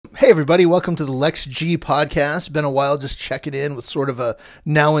everybody, welcome to the LexG podcast. Been a while just checking in with sort of a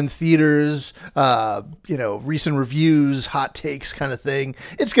now in theaters, recent reviews, hot takes kind of thing.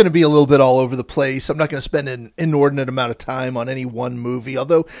 It's going to be a little bit all over the place. I'm not going to spend an inordinate amount of time on any one movie,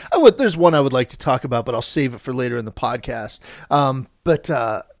 although there's one I would like to talk about, but I'll save it for later in the podcast.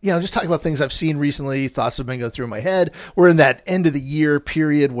 Just talk about things I've seen recently, thoughts have been going through my head. We're in that end of the year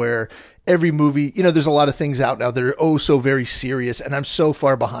period where every movie, there's a lot of things out now that are oh so very serious, and I'm so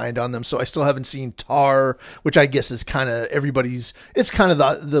far behind on them. So I still haven't seen Tar, which I guess is kind of it's kind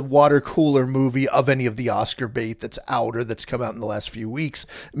of the water cooler movie of any of the Oscar bait that's out or that's come out in the last few weeks,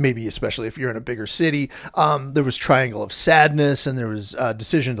 maybe especially if you're in a bigger city. There was Triangle of Sadness, and there was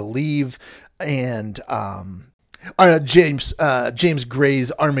Decision to Leave, and James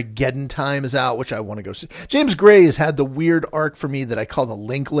Gray's Armageddon Time is out, which I want to go see. James Gray has had the weird arc for me that I call the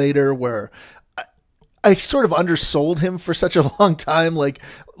Linklater, where I sort of undersold him for such a long time. Like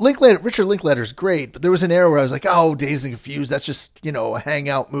Richard Linklater's great, but there was an era where I was like, oh, Dazed and Confused, that's just, a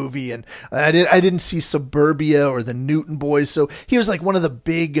hangout movie. And I didn't see Suburbia or the Newton Boys. So he was like one of the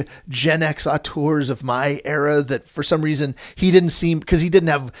big Gen X auteurs of my era that for some reason he didn't seem, because he didn't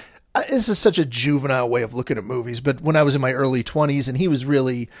have, this is such a juvenile way of looking at movies, but when I was in my early 20s and he was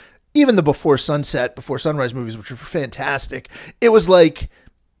really, even the Before Sunrise movies, which were fantastic, it was like,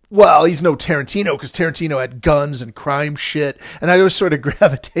 well, he's no Tarantino because Tarantino had guns and crime shit. And I always sort of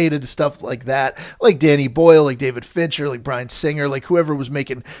gravitated to stuff like that, like Danny Boyle, like David Fincher, like Bryan Singer, like whoever was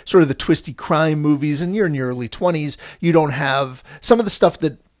making sort of the twisty crime movies. And you're in your early 20s. You don't have some of the stuff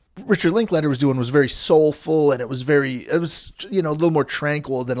that Richard Linklater was doing was very soulful, and it was a little more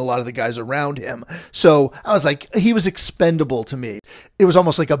tranquil than a lot of the guys around him. So I was like, he was expendable to me. It was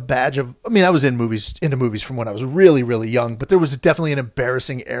almost like a badge of, I was into movies from when I was really, really young, but there was definitely an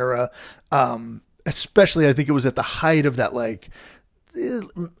embarrassing era. Especially I think it was at the height of that like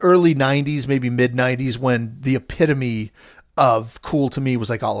early 90s, maybe mid 90s, when the epitome of cool to me was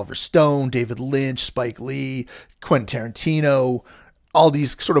like Oliver Stone, David Lynch, Spike Lee, Quentin Tarantino, all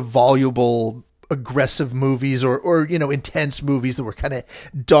these sort of voluble, aggressive movies or intense movies that were kind of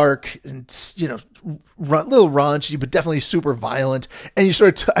dark and, little raunchy, but definitely super violent. And you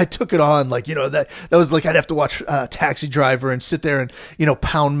sort of, I took it on like, that was like, I'd have to watch Taxi Driver and sit there and,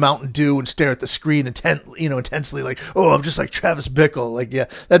 pound Mountain Dew and stare at the screen intensely like, oh, I'm just like Travis Bickle. Like, yeah,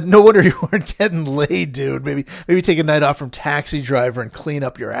 that no wonder you weren't getting laid, dude. Maybe take a night off from Taxi Driver and clean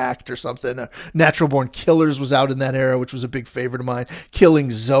up your act or something. Natural Born Killers was out in that era, which was a big favorite of mine. Killing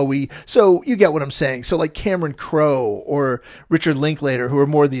Zoe. So you get what I'm saying. So like Cameron Crowe or Richard Linklater, who are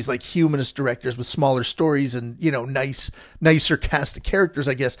more of these like humanist directors with smaller stories and, nicer cast of characters,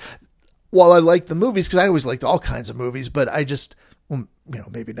 I guess. While I like the movies, because I always liked all kinds of movies, but I just,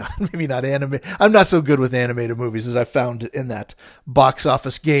 maybe not anime. I'm not so good with animated movies as I found in that box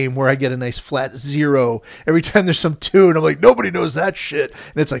office game where I get a nice flat 0 every time there's some tune. I'm like, nobody knows that shit.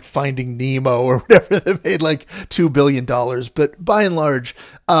 And it's like Finding Nemo or whatever that made like $2 billion. But by and large,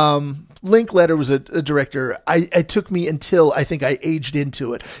 Linklater was a director. It took me until I think I aged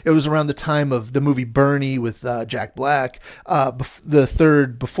into it. It was around the time of the movie Bernie with Jack Black,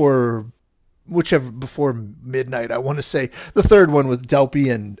 before midnight, I want to say the third one with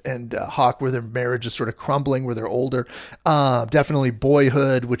Delpy and Hawk, where their marriage is sort of crumbling, where they're older. Definitely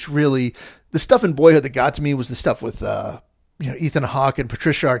Boyhood, which really, the stuff in Boyhood that got to me was the stuff with Ethan Hawke and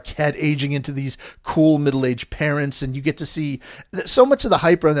Patricia Arquette aging into these cool middle-aged parents, and you get to see that so much of the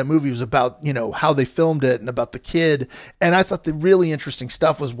hype around that movie was about, how they filmed it and about the kid. And I thought the really interesting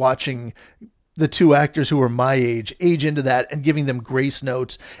stuff was watching the two actors who were my age into that and giving them grace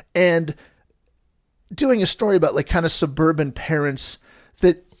notes and doing a story about like kind of suburban parents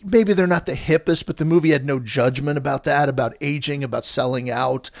that maybe they're not the hippest, but the movie had no judgment about that, about aging, about selling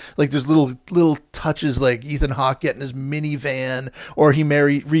out. Like there's little touches like Ethan Hawke getting his minivan, or he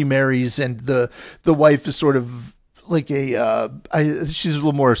remarries and the wife is sort of like she's a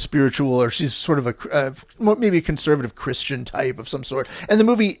little more spiritual, or she's sort of maybe a conservative Christian type of some sort. And the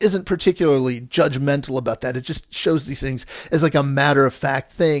movie isn't particularly judgmental about that. It just shows these things as like a matter of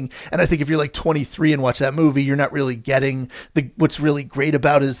fact thing. And I think if you're like 23 and watch that movie, you're not really getting what's really great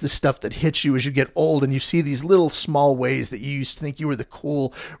about it is the stuff that hits you as you get old and you see these little small ways that you used to think you were the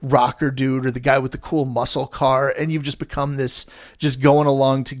cool rocker dude or the guy with the cool muscle car. And you've just become this, just going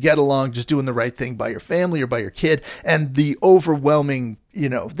along to get along, just doing the right thing by your family or by your kid. And the overwhelming,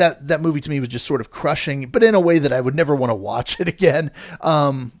 that movie to me was just sort of crushing, but in a way that I would never want to watch it again.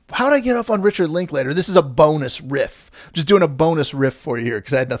 how did I get off on Richard Linklater? This is a bonus riff. Just doing a bonus riff for you here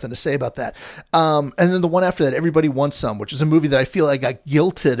because I had nothing to say about that. And then the one after that, Everybody Wants Some, which is a movie that I feel like I got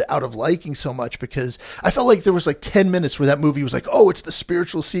guilted out of liking so much because I felt like there was like 10 minutes where that movie was like, oh, it's the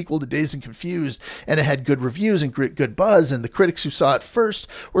spiritual sequel to Dazed and Confused. And it had good reviews and good buzz. And the critics who saw it first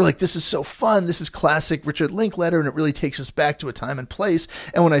were like, this is so fun. This is classic Richard Linklater. And it really takes us back to a time and place.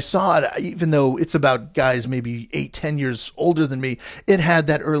 And when I saw it, even though it's about guys maybe 8-10 years older than me, it had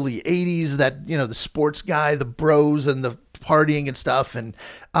that early 80s, that, the sports guy, the bros and the partying and stuff, and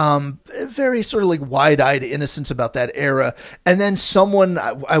very sort of like wide-eyed innocence about that era. And then someone,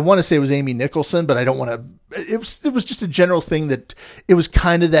 I want to say it was Amy Nicholson, but I don't want to, it was just a general thing that it was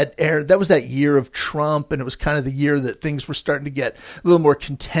kind of that era, that was that year of Trump, and it was kind of the year that things were starting to get a little more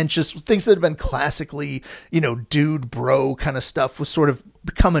contentious. Things that had been classically, dude bro kind of stuff was sort of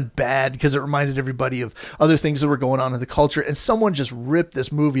becoming bad because it reminded everybody of other things that were going on in the culture. And someone just ripped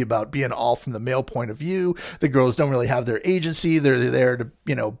this movie about being all from the male point of view. The girls don't really have their agency. They're there to,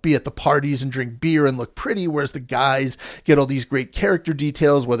 be at the parties and drink beer and look pretty, whereas the guys get all these great character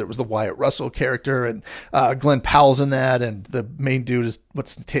details, whether it was the Wyatt Russell character and Glenn Powell's in that, and the main dude is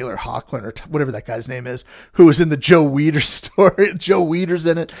Taylor Hoechlin or whatever that guy's name is, who was in the Joe Weider story. Joe Weider's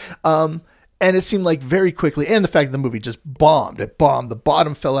in it. And it seemed like very quickly, and the fact that the movie just bombed. It bombed. The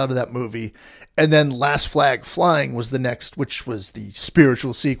bottom fell out of that movie. And then Last Flag Flying was the next, which was the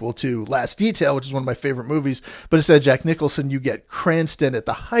spiritual sequel to Last Detail, which is one of my favorite movies. But instead of Jack Nicholson, you get Cranston at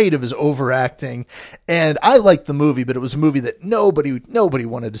the height of his overacting. And I liked the movie, but it was a movie that nobody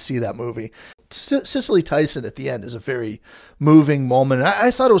wanted to see that movie. Cicely Tyson at the end is a very moving moment. I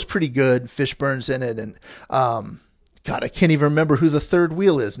thought it was pretty good. Fishburne's in it, and God, I can't even remember who the third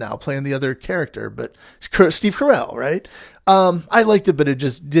wheel is now playing the other character, but Steve Carell, right? I liked it, but it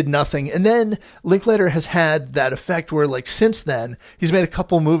just did nothing. And then Linklater has had that effect where, like, since then, he's made a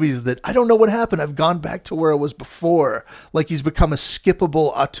couple movies that I don't know what happened. I've gone back to where I was before. Like, he's become a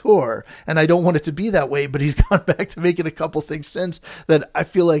skippable auteur, and I don't want it to be that way, but he's gone back to making a couple things since that I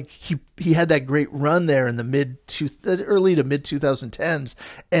feel like he had that great run there in the early to mid 2010s.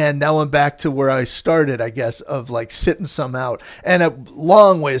 And now I'm back to where I started, I guess, of like sitting some out. And a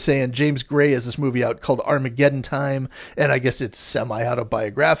long way of saying James Gray has this movie out called Armageddon Time. And I guess it's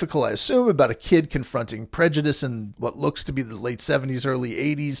semi-autobiographical, I assume, about a kid confronting prejudice in what looks to be the late 70s, early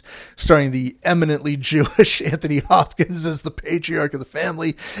 80s, starring the eminently Jewish Anthony Hopkins as the patriarch of the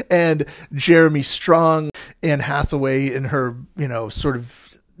family, and Jeremy Strong, Anne Hathaway in her, sort of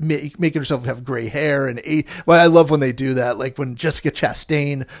making herself have gray hair. And well, I love when they do that, like when Jessica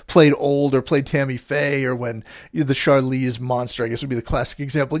Chastain played old or played Tammy Faye, or when the Charlize monster, I guess, would be the classic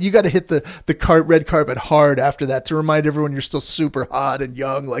example. You got to hit the red carpet hard after that to remind everyone you're still super hot and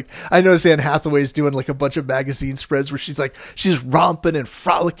young. Like, I noticed Anne Hathaway's doing like a bunch of magazine spreads where she's romping and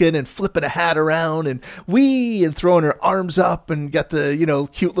frolicking and flipping a hat around and throwing her arms up and got the,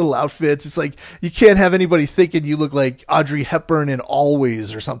 cute little outfits. It's like, you can't have anybody thinking you look like Audrey Hepburn in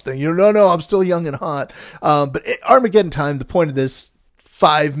Always or something. No, I'm still young and hot. But Armageddon Time, the point of this,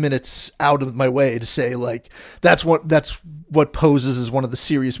 5 minutes out of my way to say, like, that's what poses as one of the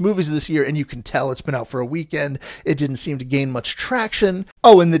serious movies of this year, and you can tell it's been out for a weekend. It didn't seem to gain much traction.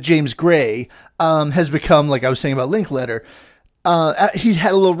 Oh, and the James Gray has become, like I was saying about Linklater, he's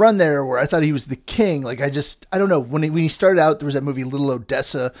had a little run there where I thought he was the king. Like, I don't know. When he started out, there was that movie Little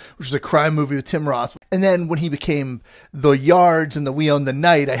Odessa, which was a crime movie with Tim Roth. And then when he became The Yards and the We Own the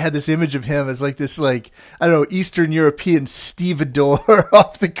Night, I had this image of him as like this, like, I don't know, Eastern European stevedore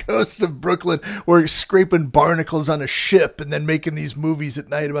off the coast of Brooklyn, where he's scraping barnacles on a ship and then making these movies at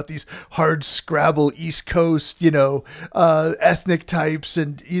night about these hard scrabble East Coast, ethnic types.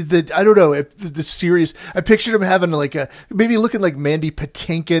 And I don't know, the serious, I pictured him having like maybe looking like Mandy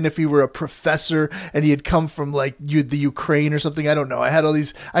Patinkin if he were a professor and he had come from like the Ukraine or something. I don't know. I had all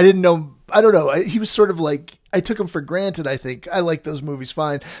these, I didn't know. I don't know. He was sort of like, I took him for granted, I think. I like those movies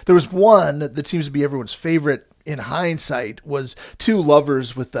fine. There was one that seems to be everyone's favorite in hindsight, was Two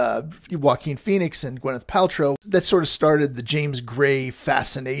Lovers with Joaquin Phoenix and Gwyneth Paltrow. That sort of started the James Gray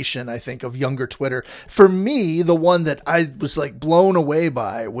fascination, I think, of younger Twitter. For me, the one that I was like blown away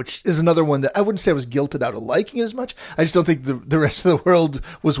by, which is another one that I wouldn't say I was guilted out of liking it as much. I just don't think the rest of the world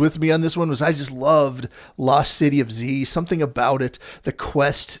was with me on this one. I just loved Lost City of Z. Something about it, the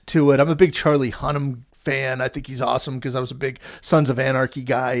quest to it. I'm a big Charlie Hunnam fan. I think he's awesome because I was a big Sons of Anarchy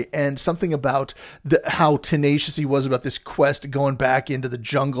guy, and something about how tenacious he was about this quest going back into the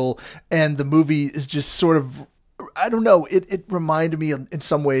jungle. And the movie is just sort of I don't know, it reminded me in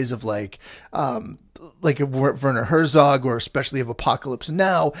some ways of like a Werner Herzog, or especially of Apocalypse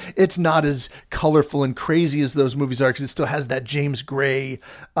Now. It's not as colorful and crazy as those movies are, because it still has that James Gray,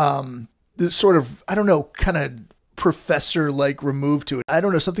 sort of, I don't know, kind of professor-like remove to it. I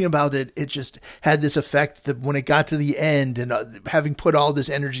don't know, something about it. It just had this effect that when it got to the end, and having put all this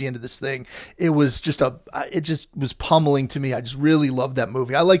energy into this thing, it just was pummeling to me. I just really loved that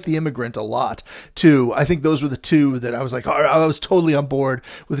movie. I like The Immigrant a lot too. I think those were the two that I was like, I was totally on board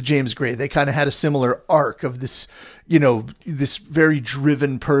with James Gray. They kind of had a similar arc of this, this very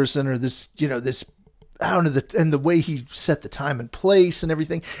driven person, or this, this, I don't know, and the way he set the time and place and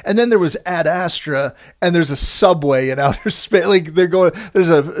everything. And then there was Ad Astra, and there's a Subway in outer space. Like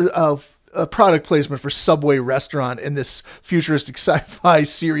there's a product placement for Subway restaurant in this futuristic sci-fi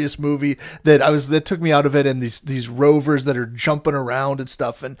serious movie that took me out of it. And these rovers that are jumping around and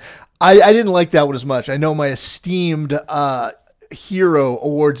stuff. And I didn't like that one as much. I know my esteemed, hero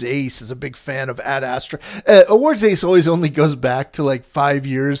Awards Ace is a big fan of Ad Astra. Awards Ace always only goes back to like 5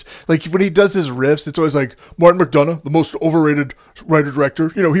 years. Like when he does his riffs, it's always like Martin McDonagh, the most overrated writer-director.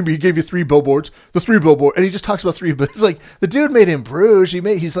 He gave you 3 billboards, and he just talks about 3. But it's like the dude made In Bruges.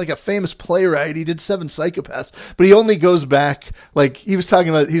 He's like a famous playwright. He did 7 Psychopaths, but he only goes back, like he was talking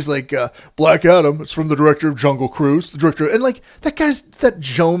about. He's like Black Adam. It's from the director of Jungle Cruise, the director, and like that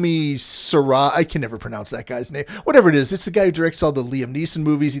Jomi Sarah. I can never pronounce that guy's name. Whatever it is, it's the guy who directs all the Liam Neeson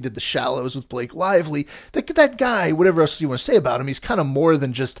movies. He did The Shallows with Blake Lively. That guy, whatever else you want to say about him, he's kind of more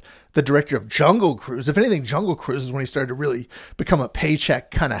than just the director of Jungle Cruise. If anything, Jungle Cruise is when he started to really become a paycheck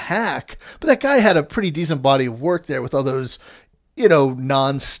kind of hack. But that guy had a pretty decent body of work there with all those,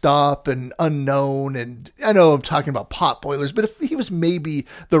 Nonstop and Unknown. And I know I'm talking about pot boilers, but if he was maybe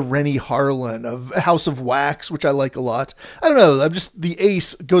the Rennie Harlan of House of Wax, which I like a lot. I don't know. The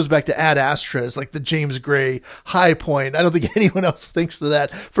Ace goes back to Ad Astra as like the James Gray high point. I don't think anyone else thinks of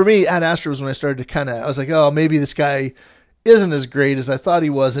that. For me, Ad Astra was when I started to I was like, oh, maybe this guy isn't as great as I thought he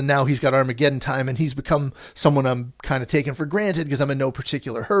was, and now he's got Armageddon Time, and he's become someone I'm kind of taking for granted because I'm in no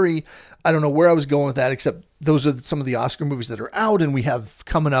particular hurry. I don't know where I was going with that, except those are some of the Oscar movies that are out, and we have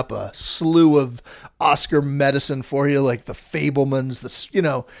coming up a slew of Oscar medicine for you, like the Fabelmans.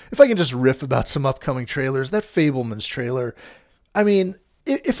 If I can just riff about some upcoming trailers, that Fabelmans trailer, I mean,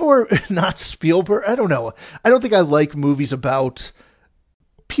 if it were not Spielberg, I don't know. I don't think I like movies about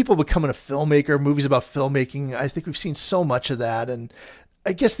people becoming a filmmaker, movies about filmmaking. I think we've seen so much of that. And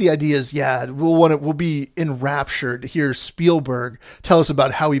I guess the idea is, we'll be enraptured to hear Spielberg tell us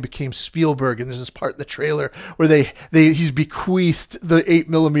about how he became Spielberg. And there's this part in the trailer where he's bequeathed the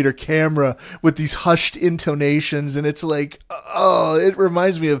 8mm camera with these hushed intonations. And it's like, oh, it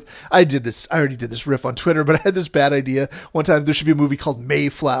reminds me of, I already did this riff on Twitter, but I had this bad idea one time. There should be a movie called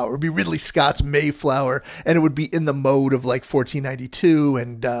Mayflower. It would be Ridley Scott's Mayflower. And it would be in the mode of like 1492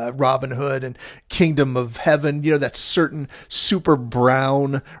 and Robin Hood and Kingdom of Heaven, that certain super brown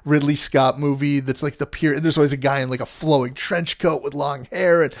Ridley Scott movie that's like the period. There's always a guy in like a flowing trench coat with long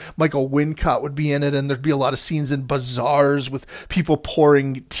hair, and Michael Wincott would be in it, and there'd be a lot of scenes in bazaars with people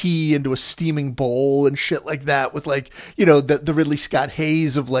pouring tea into a steaming bowl and shit like that, with like, the Ridley Scott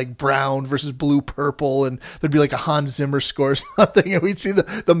haze of like brown versus blue purple, and there'd be like a Hans Zimmer score or something, and we'd see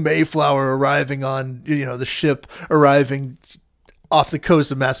the Mayflower arriving on, the ship arriving off the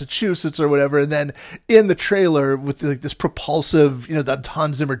coast of Massachusetts or whatever. And then in the trailer with like this propulsive, that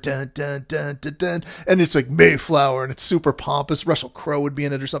Hans Zimmer dun, dun, dun, dun, dun, and it's like Mayflower and it's super pompous. Russell Crowe would be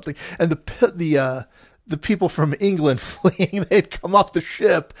in it or something. And the people from England fleeing, they'd come off the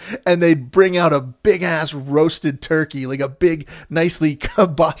ship and they'd bring out a big ass roasted turkey, like a big, nicely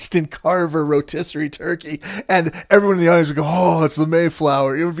Boston Carver rotisserie turkey. And everyone in the audience would go, oh, it's the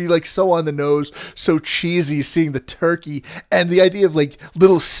Mayflower. It would be like so on the nose, so cheesy seeing the turkey. And the idea of like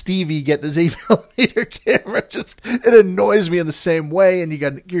little Stevie getting his 8mm camera, it annoys me in the same way. And you're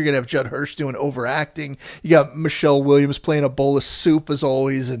going to have Judd Hirsch doing overacting. You got Michelle Williams playing a bowl of soup as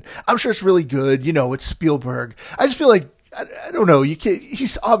always. And I'm sure it's really good. It's Spielberg. I just feel like, I don't know,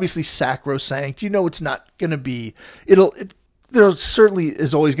 he's obviously sacrosanct. It's not going to be, there certainly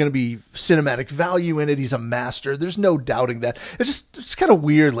is always going to be cinematic value in it. He's a master. There's no doubting that. It's kind of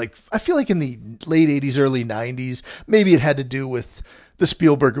weird. Like, I feel like in the late 80s, early 90s, maybe it had to do with the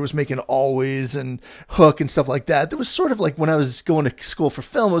Spielberg who was making Always and Hook and stuff like that. There was sort of like when I was going to school for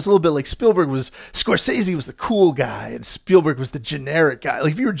film, it was a little bit like Scorsese was the cool guy and Spielberg was the generic guy.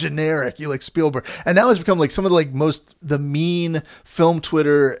 Like if you were generic, you like Spielberg. And now it's become like some of the like the mean film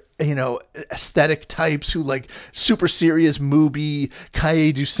Twitter aesthetic types who like super serious movie,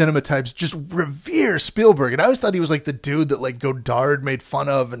 cahiers du cinema types just revere Spielberg. And I always thought he was like the dude that like Godard made fun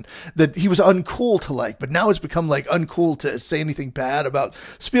of and that he was uncool to like, but now it's become like uncool to say anything bad about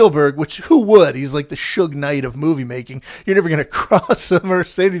Spielberg, which who would? He's like the Suge Knight of movie making. You're never going to cross him or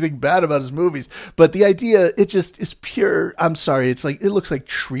say anything bad about his movies. But the idea, it just is pure. I'm sorry. It's like, it looks like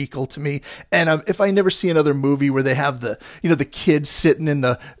treacle to me. And if I never see another movie where they have the kid sitting in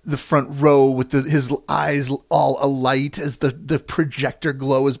the front row with his eyes all alight as the projector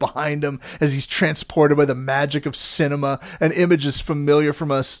glow is behind him, as he's transported by the magic of cinema, an image is familiar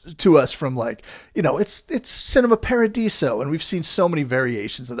to us from like, it's cinema paradiso. And we've seen so many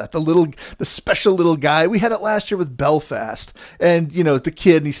variations of that. The special little guy, we had it last year with Belfast, and the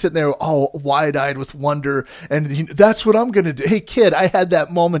kid, and he's sitting there all wide-eyed with wonder, and that's what I'm going to do. Hey kid, I had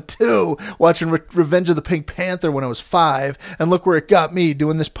that moment too, watching Revenge of the Pink Panther when I was 5, and look where it got me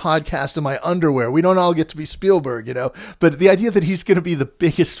doing this podcast in my underwear. We don't all get to be Spielberg, but the idea that he's going to be the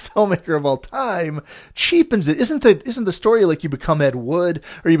biggest filmmaker of all time cheapens it. Isn't the story like you become Ed Wood,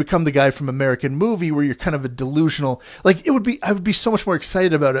 or you become the guy from American Movie, where you're kind of a delusional, like I would be so much more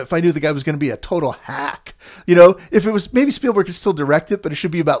excited about it if I knew the guy was going to be a total hack. If it was, maybe Spielberg could still direct it, but it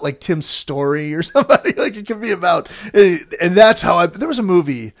should be about like Tim Story or somebody. Like it could be about, and that's how there was a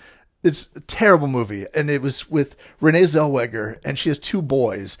movie. It's a terrible movie, and it was with Renee Zellweger, and she has 2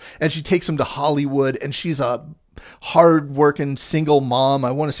 boys, and she takes them to Hollywood, and she's a hard-working single mom. I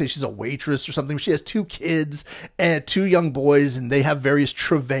want to say she's a waitress or something. She has 2 kids and 2 young boys, and they have various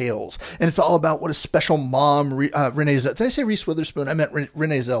travails, and it's all about what a special mom Renee. Did I say Reese Witherspoon? I meant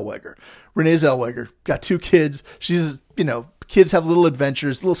Renee Zellweger. Renee Zellweger got 2 kids. She's kids have little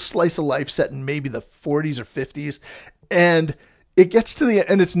adventures, little slice of life set in maybe the 40s or 50s, and it gets to the end,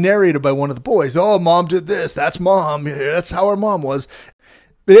 and it's narrated by one of the boys. Oh, mom did this. That's mom. That's how our mom was.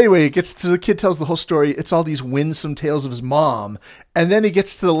 But anyway, it gets to the kid tells the whole story. It's all these winsome tales of his mom. And then it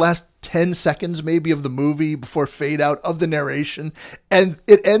gets to the last 10 seconds maybe of the movie before fade out of the narration. And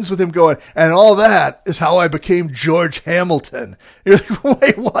it ends with him going, and all that is how I became George Hamilton. You're like,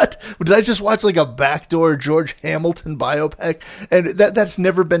 wait, what? Did I just watch like a backdoor George Hamilton biopic? And that's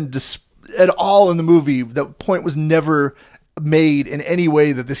never been at all in the movie. That point was never made in any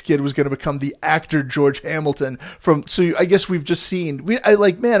way that this kid was going to become the actor George Hamilton so I guess we've just seen,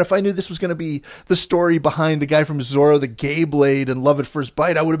 if I knew this was going to be the story behind the guy from Zorro the Gay Blade and Love at First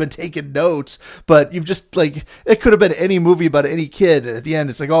Bite, I would have been taking notes, but you've just like, it could have been any movie about any kid, and at the end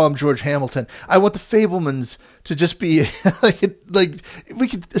it's like, oh, I'm George Hamilton. I want the Fabelmans to just be like we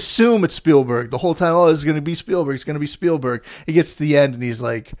could assume it's Spielberg the whole time. Oh, it's going to be Spielberg. It's going to be Spielberg. He gets to the end and he's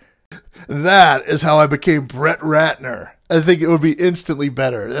like, that is how I became Brett Ratner. I think it would be instantly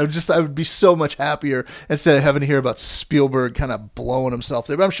better. I would be so much happier instead of having to hear about Spielberg kind of blowing himself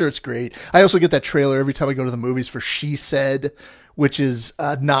there. But I'm sure it's great. I also get that trailer every time I go to the movies for She Said, which is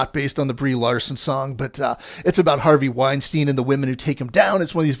not based on the Brie Larson song, but it's about Harvey Weinstein and the women who take him down.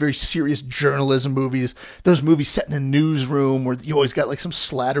 It's one of these very serious journalism movies. Those movies set in a newsroom where you always got like some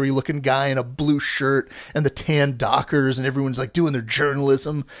slattery looking guy in a blue shirt and the tan dockers, and everyone's like doing their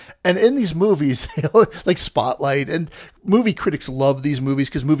journalism. And in these movies, like Spotlight, and movie critics love these movies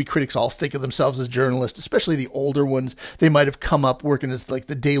because movie critics all think of themselves as journalists, especially the older ones. They might have come up working as like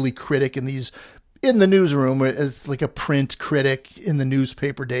the daily critic in the newsroom as like a print critic in the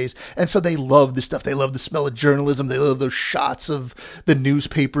newspaper days. And so they love this stuff. They love the smell of journalism. They love those shots of the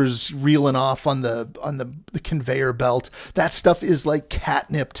newspapers reeling off on the conveyor belt. That stuff is like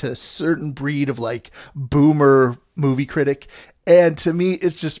catnip to a certain breed of like boomer movie critic. And to me,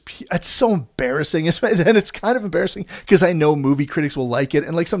 it's so embarrassing. And it's kind of embarrassing because I know movie critics will like it.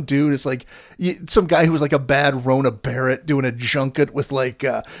 And like some dude is like, some guy who was like a bad Rona Barrett doing a junket with like,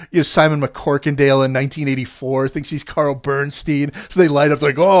 Simon McCorkindale in 1984 thinks he's Carl Bernstein. So they light up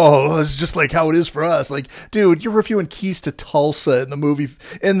like, oh, it's just like how it is for us. Like, dude, you're reviewing Keys to Tulsa in the movie,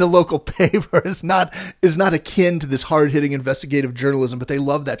 in the local paper is not akin to this hard hitting investigative journalism, but they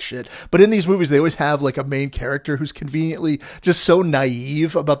love that shit. But in these movies, they always have like a main character who's conveniently just so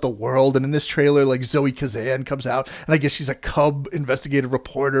naive about the world. And in this trailer, like Zoe Kazan comes out, and I guess she's a cub investigative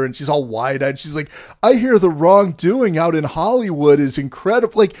reporter, and she's all wide-eyed. She's like, I hear the wrongdoing out in Hollywood is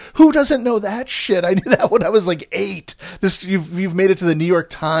incredible. Like, who doesn't know that shit? I knew that when I was like 8. You've made it to the New York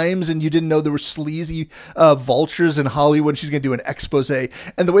Times, and you didn't know there were sleazy vultures in Hollywood. She's going to do an expose. And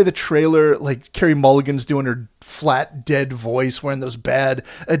the way the trailer, like Carey Mulligan's doing her flat, dead voice, wearing those bad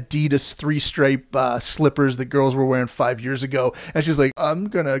Adidas 3-stripe slippers that girls were wearing 5 years ago. And she's like, I'm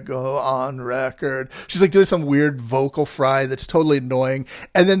gonna go on record. She's like doing some weird vocal fry that's totally annoying.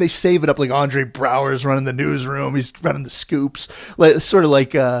 And then they save it up like Andre Brower's running the newsroom. He's running the scoops, like sort of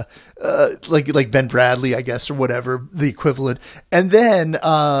like Ben Bradley, I guess, or whatever, the equivalent. And then,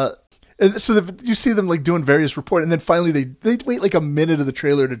 so you see them like doing various reports, and then finally they wait like a minute of the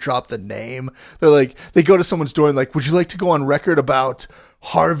trailer to drop the name. They're like, they go to someone's door and like, would you like to go on record about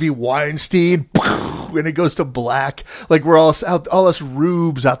Harvey Weinstein? And it goes to black. Like we're all us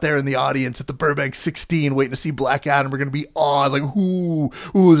rubes out there in the audience at the Burbank 16 waiting to see Black Adam. We're going to be awed. Like, ooh,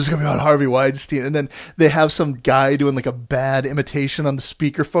 this is going to be about Harvey Weinstein. And then they have some guy doing like a bad imitation on the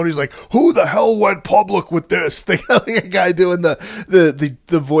speakerphone. He's like, who the hell went public with this? They got like a guy doing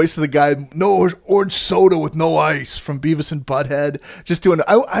the voice of the guy, no orange soda with no ice from Beavis and Butthead. Just doing,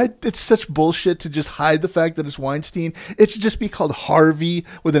 it's such bullshit to just hide the fact that it's Weinstein. It should just be called Harvey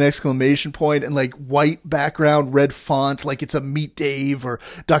with an exclamation point and like white background, red font, like it's a Meet Dave or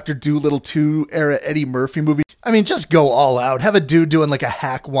Dr. Dolittle 2 era Eddie Murphy movie. I mean, just go all out. Have a dude doing like a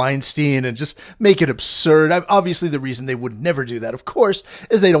hack Weinstein and just make it absurd. Obviously, the reason they would never do that, of course,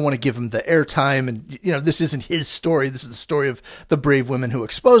 is they don't want to give him the airtime. And, you know, this isn't his story. This is the story of the brave women who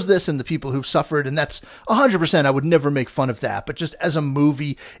exposed this and the people who suffered. And that's 100%. I would never make fun of that. But just as a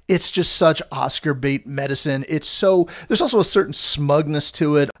movie, it's just such Oscar bait medicine. There's also a certain smugness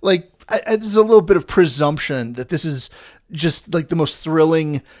to it. Like, there's a little bit of presumption that this is just like the most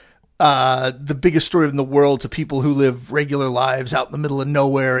thrilling, the biggest story in the world to people who live regular lives out in the middle of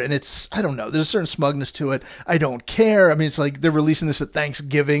nowhere. And I don't know, there's a certain smugness to it. I don't care. I mean, it's like they're releasing this at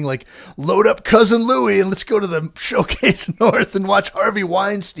Thanksgiving, like load up Cousin Louie and let's go to the Showcase North and watch Harvey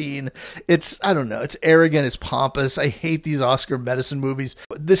Weinstein. I don't know. It's arrogant. It's pompous. I hate these Oscar medicine movies.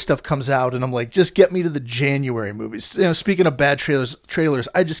 This stuff comes out and I'm like, just get me to the January movies. You know, speaking of bad trailers,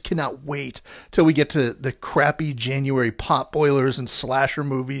 I just cannot wait till we get to the crappy January pot boilers and slasher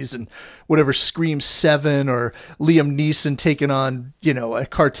movies and whatever, Scream 7 or Liam Neeson taking on, you know, a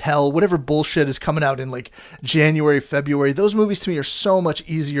cartel, whatever bullshit is coming out in like January, February. Those movies to me are so much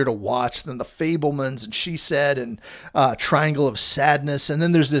easier to watch than the Fabelmans and She Said and Triangle of Sadness. And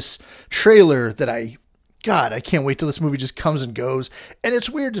then there's this trailer that I can't wait till this movie just comes and goes. And it's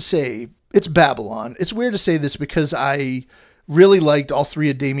weird to say, it's Babylon. It's weird to say this because I really liked all three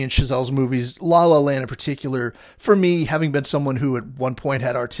of Damien Chazelle's movies, La La Land in particular. For me, having been someone who at one point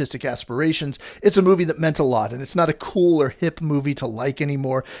had artistic aspirations, it's a movie that meant a lot, and it's not a cool or hip movie to like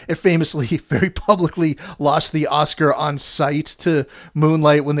anymore. It famously, very publicly lost the Oscar on sight to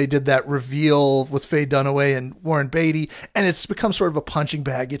Moonlight when they did that reveal with Faye Dunaway and Warren Beatty, and it's become sort of a punching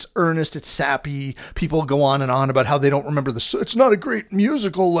bag. It's earnest, it's sappy. People go on and on about how they don't remember it's not a great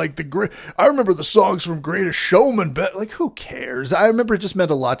musical like I remember the songs from Greatest Showman, but like, who cares? I remember it just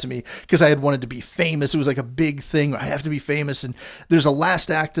meant a lot to me because I had wanted to be famous. It was like a big thing. I have to be famous. And there's a last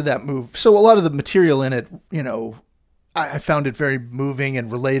act to that move. So a lot of the material in it, you know, I found it very moving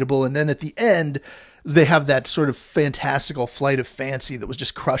and relatable. And then at the end, they have that sort of fantastical flight of fancy that was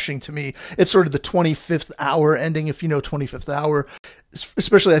just crushing to me. It's sort of the 25th hour ending, if you know 25th hour.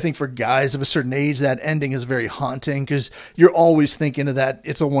 Especially, I think, for guys of a certain age, that ending is very haunting because you're always thinking of that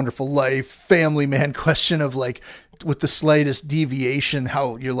It's a Wonderful Life, Family Man question of like, with the slightest deviation,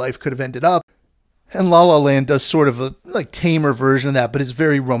 how your life could have ended up. And La La Land does sort of a like tamer version of that, but it's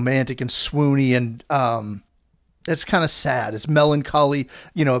very romantic and swoony and it's kind of sad. It's melancholy,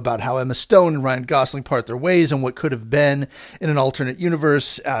 you know, about how Emma Stone and Ryan Gosling part their ways and what could have been in an alternate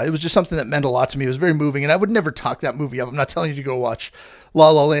universe. It was just something that meant a lot to me. It was very moving, and I would never talk that movie up. I'm not telling you to go watch La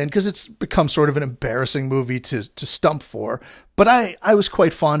La Land because it's become sort of an embarrassing movie to stump for. But I was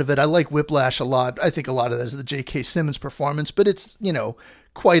quite fond of it. I like Whiplash a lot. I think a lot of that is the J.K. Simmons performance, but it's, you know,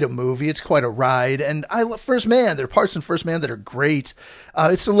 quite a movie. It's quite a ride. And I love First Man. There are parts in First Man that are great.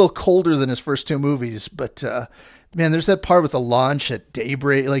 It's a little colder than his first two movies, but man, there's that part with the launch at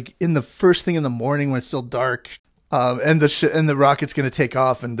daybreak, like in the first thing in the morning when it's still dark. And the rocket's going to take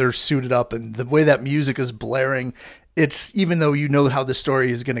off and they're suited up, and the way that music is blaring, it's, even though you know how the story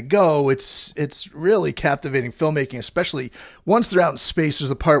is going to go, it's really captivating filmmaking, especially once they're out in space.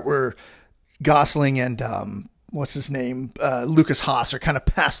 There's a part where Gosling and what's his name, Lucas Haas, are kind of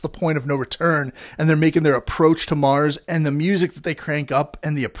past the point of no return, and they're making their approach to Mars, and the music that they crank up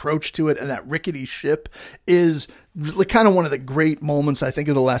and the approach to it and that rickety ship is kind of one of the great moments, I think,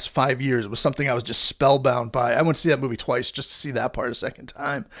 of the last 5 years. It was something I was just spellbound by. I went to see that movie twice just to see that part a second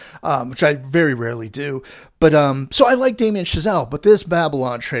time, which I very rarely do. But so I like Damien Chazelle, but this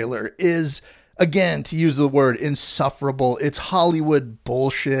Babylon trailer is again, to use the word insufferable, it's Hollywood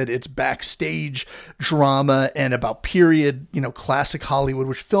bullshit. It's backstage drama and about period, classic Hollywood,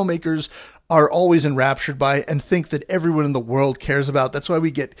 which filmmakers are always enraptured by and think that everyone in the world cares about. That's why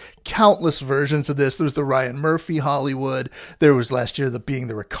we get countless versions of this. There's the Ryan Murphy Hollywood. There was last year being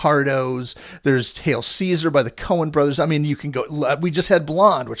the Ricardos. There's Hail Caesar by the Coen brothers. I mean, you can go, we just had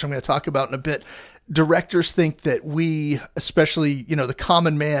Blonde, which I'm going to talk about in a bit. Directors think that we, especially, the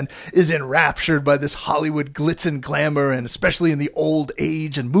common man, is enraptured by this Hollywood glitz and glamour, and especially in the old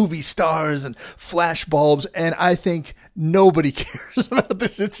age and movie stars and flash bulbs. And I think nobody cares about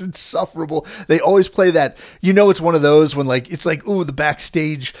this. It's insufferable. They always play that, it's one of those when it's like, ooh, the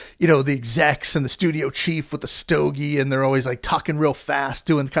backstage, the execs and the studio chief with the stogie, and they're always like talking real fast,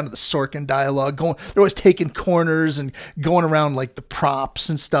 doing kind of the Sorkin dialogue, they're always taking corners and going around like the props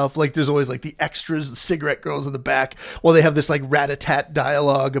and stuff. Like there's always like the extras, the cigarette girls in the back, while they have this like rat-a-tat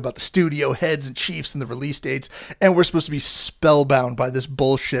dialogue about the studio heads and chiefs and the release dates. And we're supposed to be spellbound by this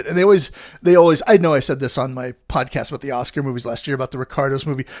bullshit. And they always, I know I said this on my podcast about the Oscar movies last year, about the Ricardos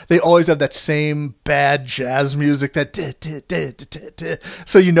movie. They always have that same bad jazz music, that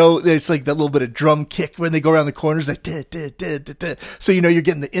so it's like that little bit of drum kick when they go around the corners, like so you're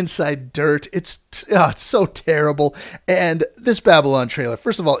getting the inside dirt. It's so terrible. And this Babylon trailer,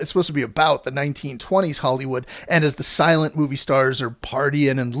 first of all, it's supposed to be about the 1920s Hollywood, and as the silent movie stars are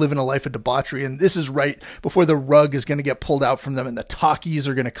partying and living a life of debauchery, and this is right before the rug is going to get pulled out from them and the talkies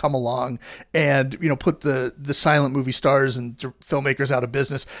are going to come along and put the silent movie stars and filmmakers out of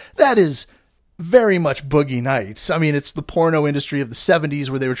business. That is very much Boogie Nights. I mean, it's the porno industry of the 70s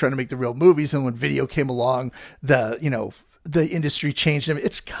where they were trying to make the real movies, and when video came along, the industry changed. I mean,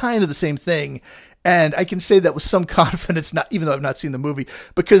 it's kind of the same thing. And I can say that with some confidence, not even though I've not seen the movie,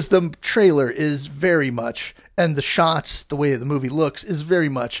 because the trailer is very much, and the shots, the way the movie looks, is very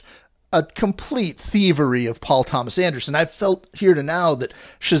much a complete thievery of Paul Thomas Anderson. I've felt here to now that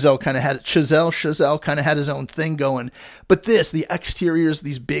Chazelle kind of had his own thing going. But the exteriors,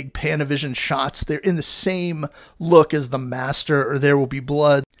 these big Panavision shots, they're in the same look as The Master or There Will Be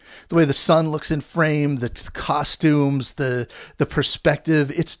Blood. The way the sun looks in frame, the costumes, the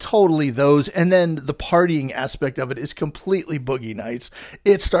perspective, it's totally those. And then the partying aspect of it is completely Boogie Nights.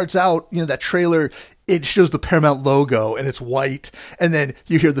 It starts out, that trailer, it shows the Paramount logo and it's white, and then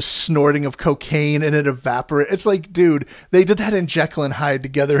you hear the snorting of cocaine and it evaporates. It's like, dude, they did that in Jekyll and Hyde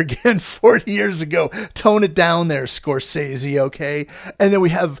together again 40 years ago. Tone it down there, Scorsese, okay? And then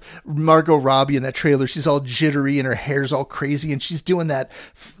we have Margot Robbie in that trailer. She's all jittery and her hair's all crazy, and she's doing that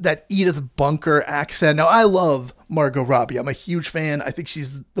Edith Bunker accent. Now, I love Margot Robbie. I'm a huge fan. I think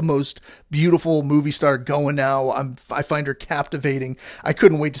she's the most beautiful movie star going now. I find her captivating. I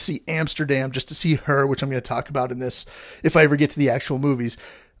couldn't wait to see Amsterdam just to see her, which I'm going to talk about in this if I ever get to the actual movies.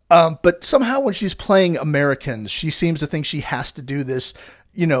 But somehow when she's playing Americans, she seems to think she has to do this,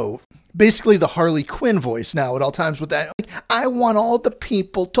 basically the Harley Quinn voice now at all times with that. I want all the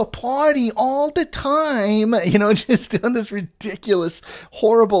people to party all the time, just doing this ridiculous,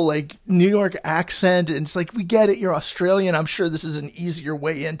 horrible, New York accent. And it's like, we get it. You're Australian. I'm sure this is an easier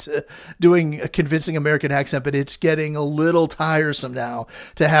way into doing a convincing American accent, but it's getting a little tiresome now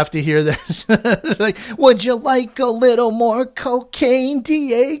to have to hear this. Would you like a little more cocaine,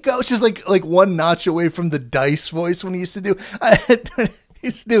 Diego? It's just like one notch away from the Dice voice when he used to do,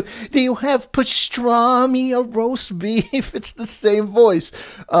 do you have pastrami or roast beef? It's the same voice.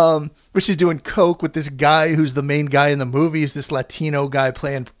 But she's doing coke with this guy who's the main guy in the movie. Is this Latino guy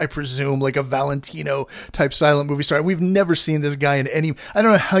playing, I presume, like a Valentino type silent movie star. We've never seen this guy in any. I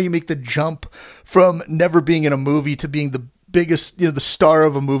don't know how you make the jump from never being in a movie to being the biggest, the star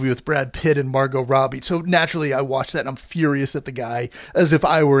of a movie with Brad Pitt and Margot Robbie. So naturally I watch that and I'm furious at the guy as if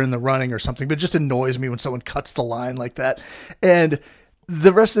I were in the running or something, but it just annoys me when someone cuts the line like that. And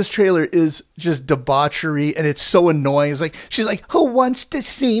the rest of this trailer is just debauchery, and it's so annoying. It's like, she's like, who wants to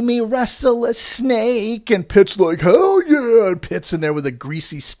see me wrestle a snake? And Pitt's like, hell yeah. And Pitt's in there with a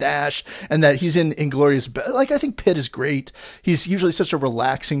greasy stash, and that he's in Inglourious. I think Pitt is great. He's usually such a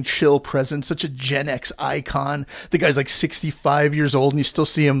relaxing, chill presence, such a Gen X icon. The guy's 65 years old, and you still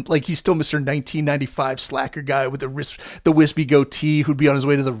see him, he's still Mr. 1995 slacker guy with the wispy goatee who'd be on his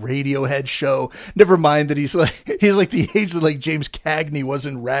way to the Radiohead show. Never mind that he's the age that James Cagney was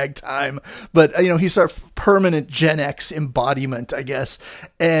in Ragtime, but he's our permanent Gen X embodiment, I guess,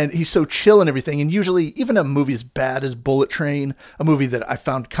 and he's so chill and everything. And usually even a movie as bad as Bullet Train, a movie that I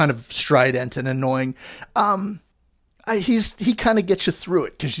found kind of strident and annoying, he kind of gets you through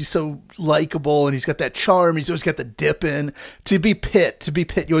it because he's so likable and he's got that charm. He's always got the dip in. To be Pitt,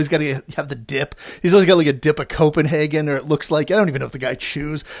 you always got to have the dip. He's always got like a dip of Copenhagen, or it looks like, I don't even know if the guy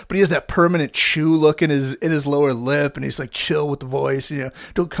chews, but he has that permanent chew look in his lower lip, and he's like chill with the voice.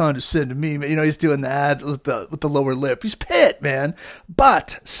 Don't condescend to me, man. He's doing that with the lower lip. He's Pitt, man.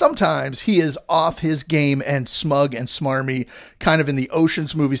 But sometimes he is off his game and smug and smarmy, kind of in the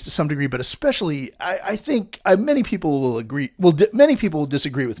Ocean's movies to some degree, but especially, I think many people will agree. Well, many people will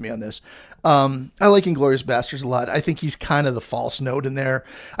disagree with me on this. I like Inglourious Basterds a lot. I think he's kind of the false note in there.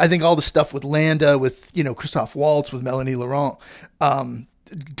 I think all the stuff with Landa, with Christoph Waltz, with Melanie Laurent,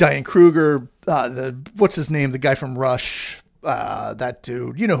 Diane Kruger, what's his name, the guy from Rush, that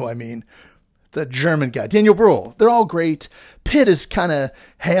dude, you know who I mean, the German guy, Daniel Bruhl. They're all great. Pitt is kind of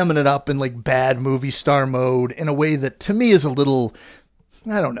hamming it up in like bad movie star mode in a way that to me is a little,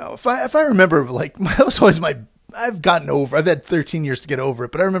 I don't know. If I remember, like, that was always I've gotten over. I've had 13 years to get over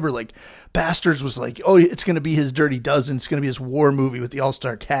it, but I remember like Bastards was like, oh, it's going to be his Dirty Dozen. It's going to be his war movie with the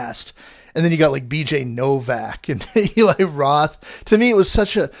all-star cast. And then you got like BJ Novak and Eli Roth. To me, it was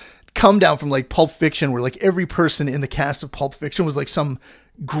such a come down from like Pulp Fiction, where like every person in the cast of Pulp Fiction was like some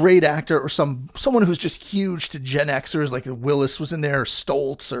great actor or someone who's just huge to Gen Xers, like Willis was in there, or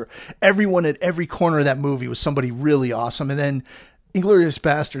Stoltz, or everyone at every corner of that movie was somebody really awesome. And then Inglourious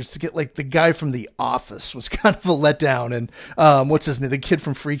Basterds, to get like the guy from The Office was kind of a letdown. And what's his name? The kid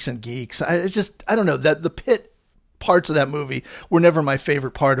from Freaks and Geeks. I don't know, that the Pitt parts of that movie were never my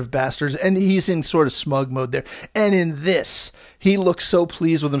favorite part of Bastards. And he's in sort of smug mode there. And in this, he looks so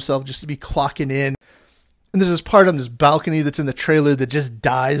pleased with himself just to be clocking in. And there's this part on this balcony that's in the trailer that just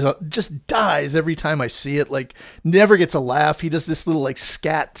dies every time I see it. Like, never gets a laugh. He does this little like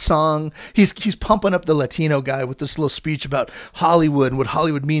scat song. He's pumping up the Latino guy with this little speech about Hollywood and what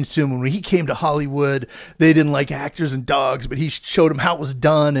Hollywood means to him. And when he came to Hollywood, they didn't like actors and dogs, but he showed him how it was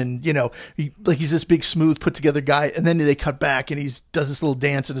done. And he's this big, smooth, put together guy. And then they cut back and he does this little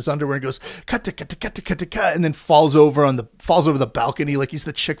dance in his underwear and goes cut, and then falls over the balcony like he's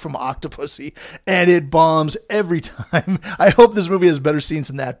the chick from Octopussy, and it bombs every time. I hope this movie has better scenes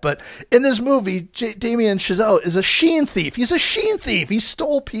than that. But in this movie, Damien Chazelle is a sheen thief. He's a sheen thief. He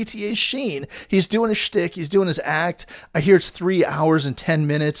stole PTA's sheen. He's doing his shtick. He's doing his act. I hear it's 3 hours and 10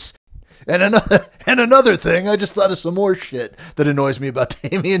 minutes. And another thing, I just thought of some more shit that annoys me about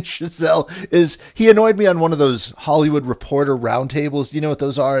Damien Chazelle is he annoyed me on one of those Hollywood Reporter roundtables. Do you know what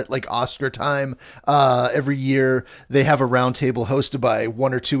those are? At like Oscar time, every year they have a roundtable hosted by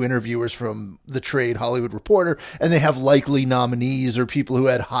 1 or 2 interviewers from the trade Hollywood Reporter, and they have likely nominees or people who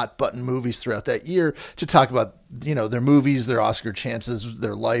had hot button movies throughout that year to talk about their movies, their Oscar chances,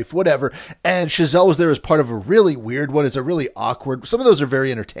 their life, whatever. And Chazelle was there as part of a really weird one. It's a really awkward. Some of those are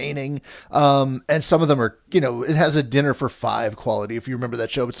very entertaining. And some of them are, it has a dinner for 5 quality, if you remember that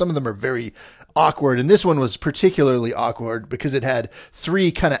show, but some of them are very awkward. And this one was particularly awkward because it had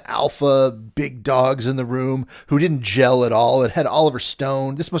 3 kind of alpha big dogs in the room who didn't gel at all. It had Oliver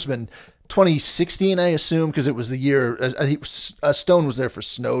Stone. This must have been 2016, I assume, because it was the year Stone was there for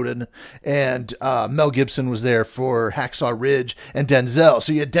Snowden, and Mel Gibson was there for Hacksaw Ridge, and Denzel.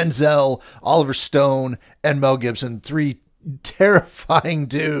 So you had Denzel, Oliver Stone, and Mel Gibson, 3 terrifying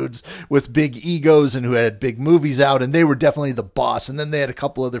dudes with big egos and who had big movies out, and they were definitely the boss. And then they had a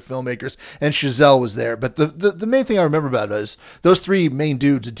couple other filmmakers, and Chazelle was there. But the main thing I remember about it is those 3 main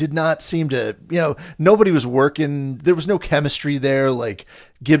dudes did not seem to, nobody was working. There was no chemistry there. Like,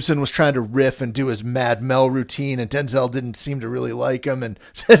 Gibson was trying to riff and do his Mad Mel routine, and Denzel didn't seem to really like him. And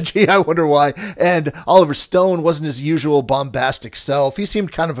gee, I wonder why. And Oliver Stone wasn't his usual bombastic self. He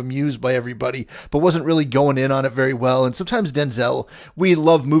seemed kind of amused by everybody, but wasn't really going in on it very well. And sometimes Denzel, we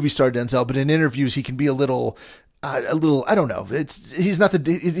love movie star Denzel, but in interviews he can be a little, I don't know.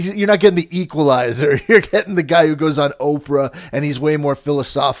 You're not getting the Equalizer. You're getting the guy who goes on Oprah, and he's way more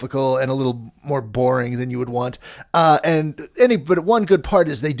philosophical and a little more boring than you would want. But one good part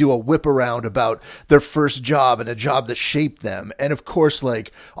is they do a whip around about their first job and a job that shaped them. And of course,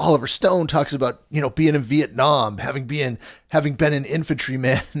 like Oliver Stone talks about, being in Vietnam, having been an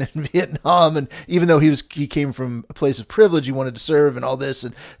infantryman in Vietnam. And even though he came from a place of privilege, he wanted to serve and all this,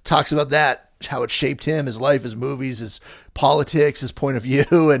 and talks about that, how it shaped him, his life, his movies, his politics, his point of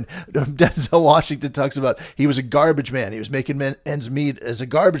view. And Denzel Washington talks about he was a garbage man. He was making ends meet as a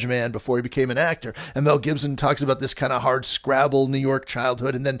garbage man before he became an actor. And Mel Gibson talks about this kind of hard scrabble New York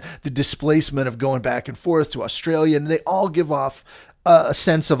childhood, and then the displacement of going back and forth to Australia. And they all give off a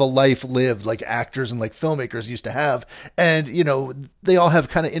sense of a life lived like actors and like filmmakers used to have. And, they all have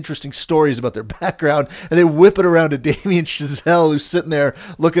kind of interesting stories about their background, and they whip it around to Damien Chazelle, who's sitting there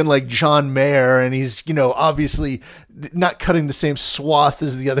looking like John Mayer. And he's, obviously not cutting the same swath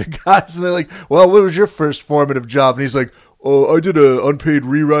as the other guys. And they're like, well, what was your first formative job? And he's like, oh, I did a unpaid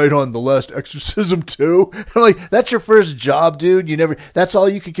rewrite on The Last Exorcism 2. I'm like, that's your first job, dude? That's all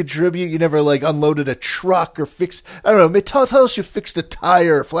you could contribute? You never, like, unloaded a truck or fixed, I don't know, tell us you fixed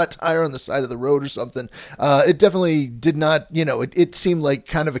a flat tire on the side of the road or something. It definitely did not, it seemed like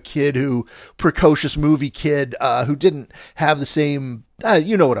kind of a precocious movie kid, who didn't have the same,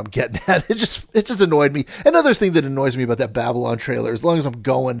 you know what I'm getting at. It just annoyed me. Another thing that annoys me about that Babylon trailer, as long as I'm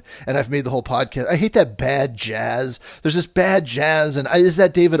going and I've made the whole podcast, I hate that bad jazz. There's this bad jazz, and is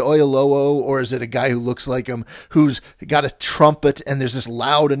that David Oyelowo, or is it a guy who looks like him, who's got a trumpet, and there's this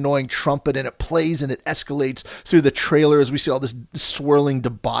loud, annoying trumpet, and it plays and it escalates through the trailer as we see all this swirling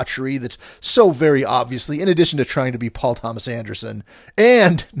debauchery that's so very obviously, in addition to trying to be Paul Thomas Anderson,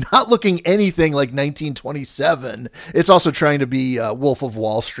 and not looking anything like 1927, it's also trying to be Wolf of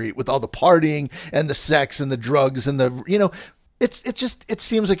Wall Street with all the partying and the sex and the drugs and the, it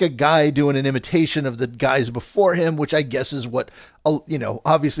seems like a guy doing an imitation of the guys before him, which I guess is what,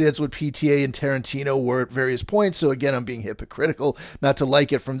 obviously that's what PTA and Tarantino were at various points. So again, I'm being hypocritical not to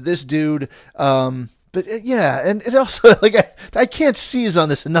like it from this dude. But yeah, and it also, like, I can't seize on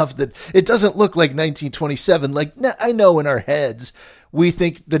this enough that it doesn't look like 1927. Like, I know in our heads, we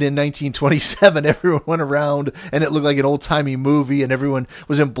think that in 1927, everyone went around and it looked like an old-timey movie and everyone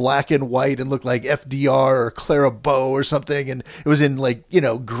was in black and white and looked like FDR or Clara Bow or something. And it was in, like,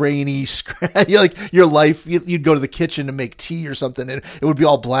 grainy, like your life, you'd go to the kitchen to make tea or something and it would be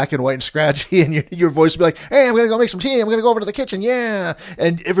all black and white and scratchy and your voice would be like, hey, I'm going to go make some tea. I'm going to go over to the kitchen. Yeah.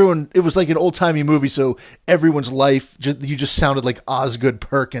 And everyone, it was like an old-timey movie. So everyone's life, you just sounded like Osgood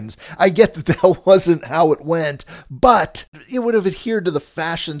Perkins. I get that wasn't how it went, but it would have adhered to the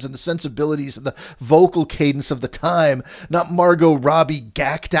fashions and the sensibilities and the vocal cadence of the time, not Margot Robbie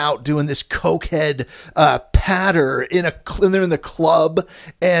gacked out doing this cokehead patter and they're in the club,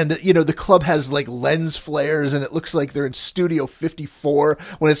 and the club has like lens flares and it looks like they're in Studio 54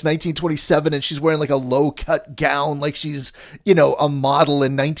 when it's 1927 and she's wearing like a low cut gown like she's a model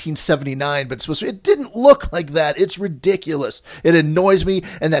in 1979, but it didn't look like that. It's ridiculous. It annoys me,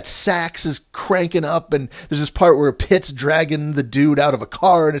 and that sax is cranking up, and there's this part where Pitt's dragging the dude out of a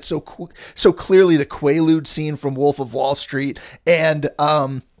car, and it's so clearly the Quaalude scene from Wolf of Wall Street, and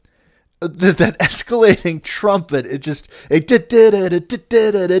that escalating trumpet, and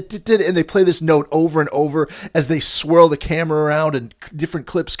they play this note over and over as they swirl the camera around and different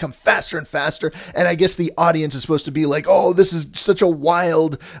clips come faster and faster. And I guess the audience is supposed to be like, oh, this is such a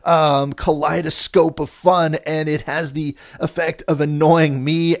wild kaleidoscope of fun. And it has the effect of annoying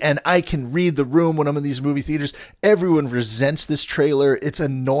me. And I can read the room when I'm in these movie theaters. Everyone resents this trailer. It's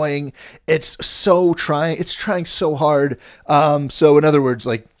annoying. It's trying so hard. So in other words,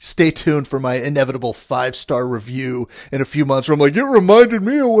 like, stay tuned for my inevitable 5-star review in a few months where I'm like, it reminded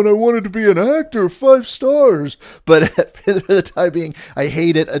me of when I wanted to be an actor, 5 stars. But for the time being, I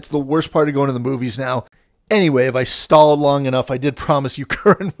hate it. It's the worst part of going to the movies now. Anyway, if I stalled long enough, I did promise you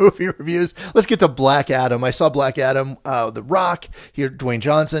current movie reviews. Let's get to Black Adam. I saw Black Adam, The Rock, here, Dwayne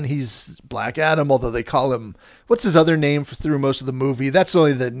Johnson. He's Black Adam, although they call him, what's his other name through most of the movie? That's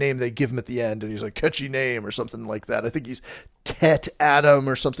only the name they give him at the end, and he's like, catchy name or something like that. I think he's Tet Adam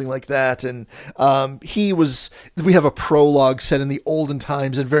or something like that. And we have a prologue set in the olden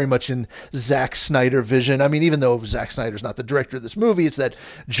times and very much in Zack Snyder vision. I mean, even though Zack Snyder's not the director of this movie, it's that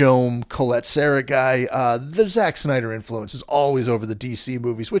Joan Colette Sarah guy. The Zack Snyder influence is always over the DC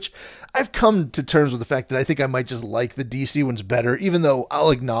movies, which I've come to terms with the fact that I think I might just like the DC ones better, even though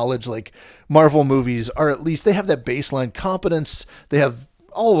I'll acknowledge, like, Marvel movies are, at least they have that baseline competence. They have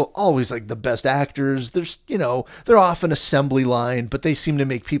always like the best actors. There's, they're off an assembly line, but they seem to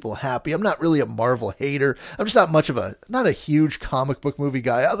make people happy. I'm not really a Marvel hater. I'm just not a huge comic book movie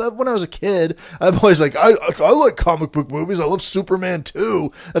guy. When I was a kid, I'm always like, I like comic book movies. I love Superman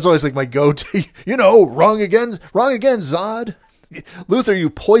too. That's always like my go-to, wrong again, Zod. Luther, you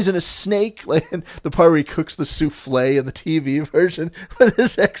poisonous snake. Like the part where he cooks the souffle in the TV version with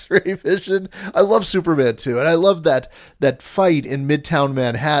his X-ray vision. I love Superman too, and I love that fight in Midtown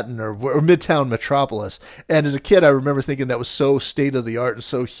Manhattan or Midtown Metropolis. And as a kid, I remember thinking that was so state of the art and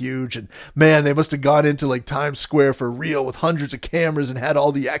so huge. And man, they must have gone into like Times Square for real with hundreds of cameras and had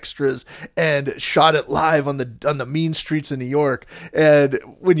all the extras and shot it live on the mean streets of New York. And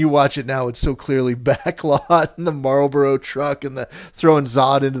when you watch it now, it's so clearly backlot and the Marlboro truck and throwing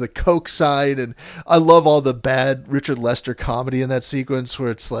Zod into the Coke sign. And I love all the bad Richard Lester comedy in that sequence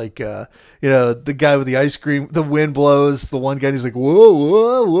where it's like, the guy with the ice cream, the wind blows, the one guy, and he's like, whoa,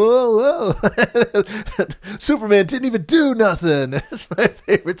 whoa, whoa, whoa. Superman didn't even do nothing. It's my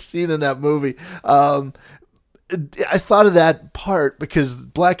favorite scene in that movie. I thought of that part because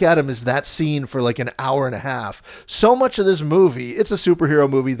Black Adam is that scene for like an hour and a half. So much of this movie, it's a superhero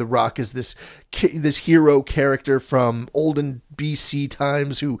movie. The Rock is this hero character from olden BC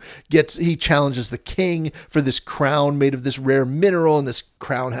times he challenges the king for this crown made of this rare mineral, and this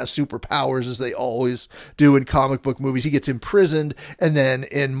crown has superpowers, as they always do in comic book movies. He gets imprisoned, and then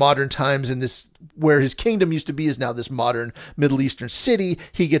in modern times, in this where his kingdom used to be is now this modern Middle Eastern city,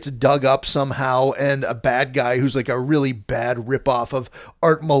 he gets dug up somehow, and a bad guy who's like a really bad ripoff of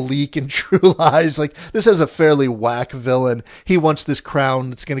Art Malik in True Lies. Like, this has a fairly whack villain. He wants this crown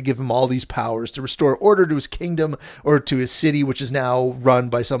that's going to give him all these powers to restore order to his kingdom or to his city, which is now run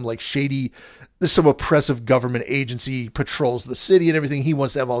by some like shady, some oppressive government agency patrols the city and everything. He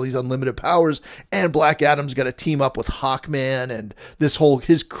wants to have all these unlimited powers, and Black Adam's got to team up with Hawkman and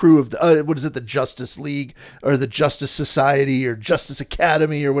his crew of the Justice League or the Justice Society or Justice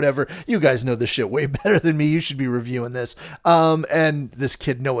Academy or whatever. You guys know this shit way better than me. You should be reviewing this. And this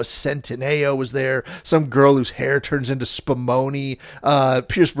kid Noah Centineo was there. Some girl whose hair turns into Spumoni.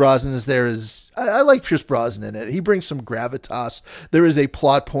 Pierce Brosnan is there I like Pierce Brosnan in it. He brings some gravitas. There is a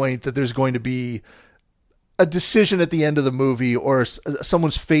plot point that there's going to be a decision at the end of the movie, or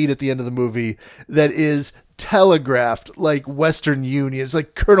someone's fate at the end of the movie, that is telegraphed like Western Union. It's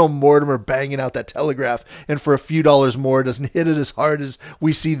like Colonel Mortimer banging out that telegraph, and for a few dollars more, it doesn't hit it as hard as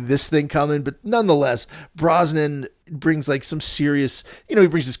we see this thing coming. But nonetheless, Brosnan brings like some serious, he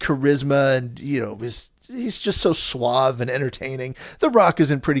brings his charisma, and he's just so suave and entertaining. The Rock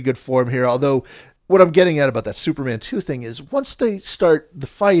is in pretty good form here, although what I'm getting at about that Superman 2 thing is once they start the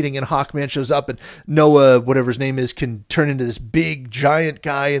fighting and Hawkman shows up and Noah, whatever his name is, can turn into this big giant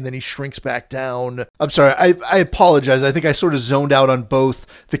guy, and then he shrinks back down. I'm sorry. I apologize. I think I sort of zoned out on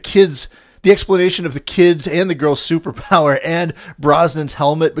both the explanation of the kids and the girl's superpower and Brosnan's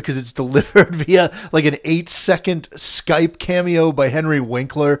helmet, because it's delivered via like an 8-second Skype cameo by Henry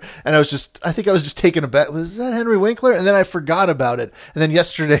Winkler. And I think I was just taken aback. Was that Henry Winkler? And then I forgot about it. And then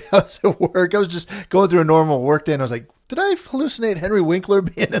yesterday I was at work. I was just going through a normal work day, and I was like, did I hallucinate Henry Winkler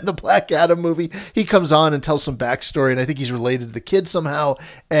being in the Black Adam movie? He comes on and tells some backstory, and I think he's related to the kid somehow.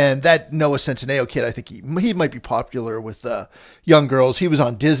 And that Noah Centineo kid, I think he might be popular with young girls. He was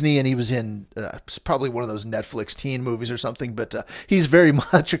on Disney, and he was in probably one of those Netflix teen movies or something. But he's very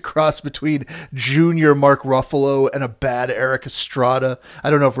much a cross between junior Mark Ruffalo and a bad Eric Estrada. I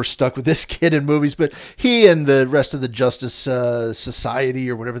don't know if we're stuck with this kid in movies, but he and the rest of the Justice Society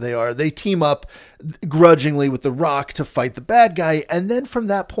or whatever they are, they team up grudgingly with The Rock to fight the bad guy. And then from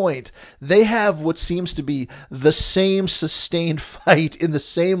that point, they have what seems to be the same sustained fight in the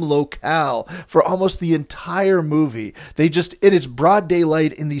same locale for almost the entire movie. And it's broad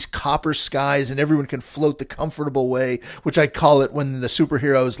daylight in these copper skies, and everyone can float the comfortable way, which I call it when the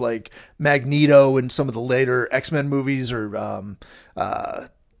superheroes like Magneto in some of the later X-Men movies, or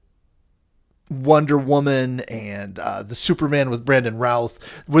Wonder Woman and the Superman with Brandon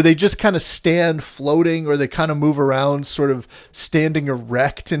Routh, where they just kind of stand floating, or they kind of move around sort of standing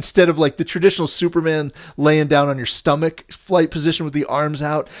erect, instead of like the traditional Superman laying down on your stomach flight position with the arms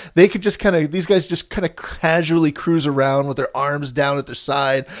out. They could just these guys just kind of casually cruise around with their arms down at their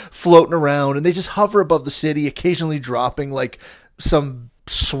side, floating around, and they just hover above the city, occasionally dropping like some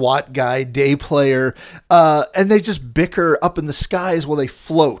SWAT guy, day player, and they just bicker up in the skies while they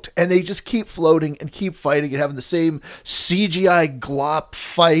float, and they just keep floating and keep fighting and having the same CGI glop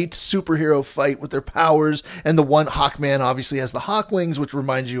fight, superhero fight with their powers. And the one Hawkman obviously has the Hawk wings, which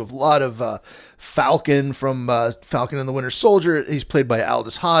reminds you of a lot of Falcon from Falcon and the Winter Soldier. He's played by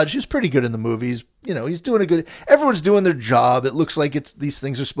Aldous Hodge. He's pretty good in the movies. He's doing everyone's doing their job. It looks like these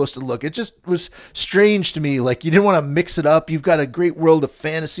things are supposed to look. It just was strange to me. Like, you didn't want to mix it up. You've got a great world of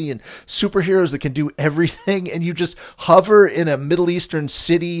fantasy and superheroes that can do everything, and you just hover in a Middle Eastern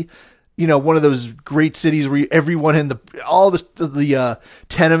city, one of those great cities where everyone in all the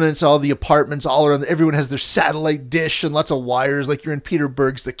tenements, all the apartments all around, everyone has their satellite dish and lots of wires, like you're in Peter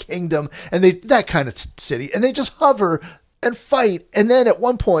Berg's The Kingdom, and that kind of city, and they just hover and fight. And then at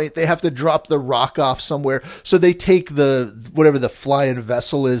one point they have to drop the Rock off somewhere. So they take whatever the flying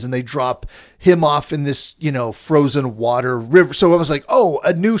vessel is, and they drop him off in this, frozen water river. So I was like, oh,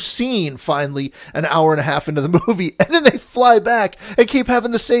 a new scene finally, an hour and a half into the movie. And then they fly back and keep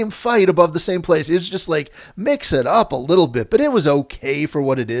having the same fight above the same place. It's just like, mix it up a little bit, but it was okay for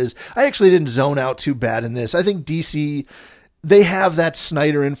what it is. I actually didn't zone out too bad in this. I think DC they have that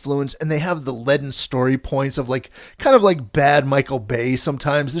Snyder influence, and they have the leaden story points of like kind of like bad Michael Bay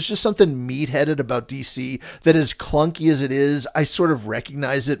sometimes. There's just something meat-headed about DC that, as clunky as it is, I sort of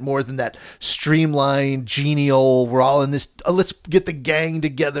recognize it more than that streamlined, genial, we're all in this, let's get the gang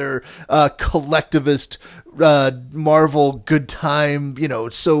together, collectivist, Marvel good time,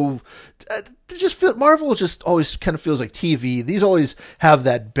 so it just Marvel just always kind of feels like TV. These always have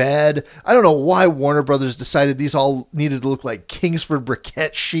that bad. I don't know why Warner Brothers decided these all needed to look like Kingsford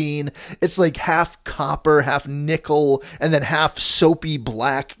briquette sheen. It's like half copper, half nickel, and then half soapy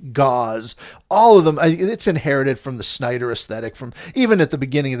black gauze. All of them, it's inherited from the Snyder aesthetic. From even at the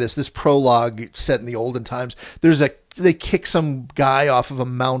beginning of this prologue set in the olden times, they kick some guy off of a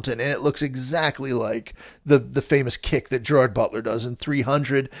mountain, and it looks exactly like the famous kick that Gerard Butler does in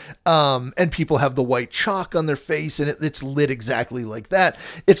 300. And people have the white chalk on their face, and it's lit exactly like that.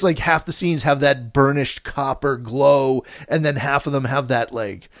 It's like half the scenes have that burnished copper glow, and then half of them have that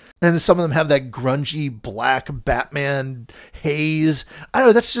and some of them have that grungy black Batman haze. I don't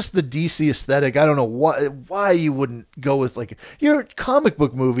know. That's just the DC aesthetic. I don't know why you wouldn't go with your comic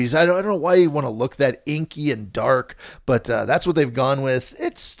book movies. I don't know why you want to look that inky and dark, but that's what they've gone with.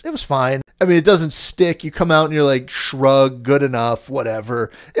 It was fine. I mean, it doesn't stick. You come out and you're like, shrug, good enough,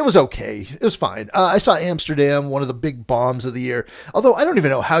 whatever. It was okay. It was fine. I saw Amsterdam, one of the big bombs of the year. Although I don't even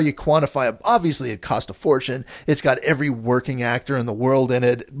know how you quantify it. Obviously, it cost a fortune. It's got every working actor in the world in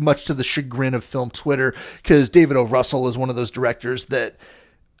it, much to the chagrin of film Twitter, because David O. Russell is one of those directors that,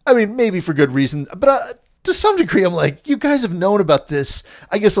 I mean, maybe for good reason, but to some degree, I'm like, you guys have known about this.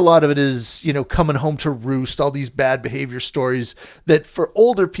 I guess a lot of it is, coming home to roost, all these bad behavior stories that for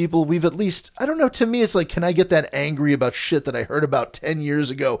older people, we've at least, I don't know, to me, it's like, can I get that angry about shit that I heard about 10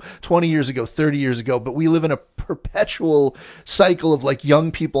 years ago, 20 years ago, 30 years ago? But we live in a perpetual cycle of like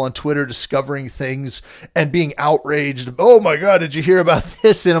young people on Twitter discovering things and being outraged. Oh my God, did you hear about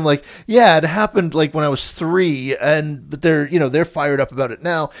this? And I'm like, yeah, it happened like when I was 3, but they're fired up about it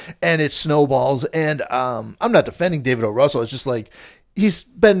now, and it snowballs. And, I'm not defending David O. Russell. It's just like, he's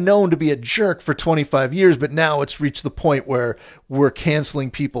been known to be a jerk for 25 years, but now it's reached the point where we're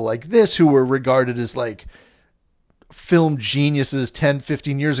canceling people like this who were regarded as like film geniuses 10,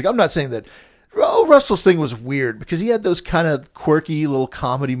 15 years ago. I'm not saying that Russell's thing was weird because he had those kind of quirky little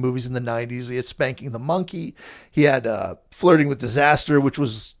comedy movies in the 90s. He had Spanking the Monkey. He had Flirting with Disaster, which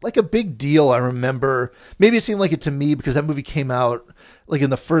was like a big deal. I remember. Maybe it seemed like it to me because that movie came out like in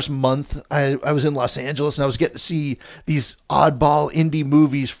the first month. I was in Los Angeles and I was getting to see these oddball indie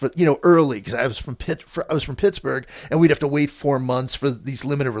movies for, early because I was from Pittsburgh, and we'd have to wait 4 months for these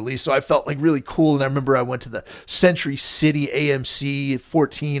limited release. So I felt like really cool. And I remember I went to the Century City AMC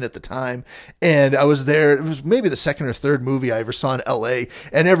 14 at the time, and I was there. It was maybe the second or third movie I ever saw in LA,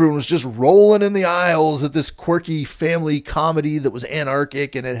 and everyone was just rolling in the aisles at this quirky family comedy that was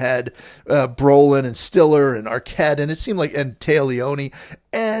anarchic, and it had Brolin and Stiller and Arquette, and it seemed like, and Téa Leoni.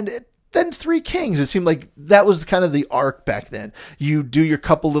 And then Three Kings, it seemed like that was kind of the arc back then. You do your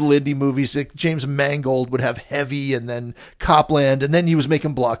couple little indie movies. Like James Mangold would have Heavy, and then Copland, and then he was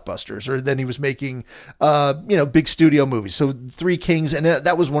making blockbusters, or then he was making, big studio movies. So Three Kings, and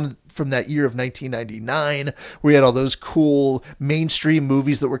that was one from that year of 1999, where we had all those cool mainstream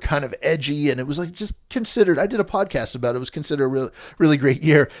movies that were kind of edgy, and it was like just considered. I did a podcast about it. It was considered a really, really great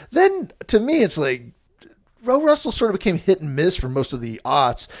year. Then to me, it's like, Russell sort of became hit and miss for most of the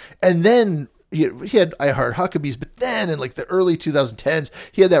aughts. And then he had I Heart Huckabees, but then in like the early 2010s,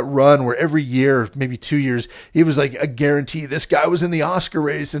 he had that run where every year, maybe 2 years, he was like a guarantee. This guy was in the Oscar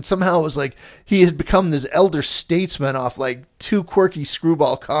race, and somehow it was like he had become this elder statesman off like 2 quirky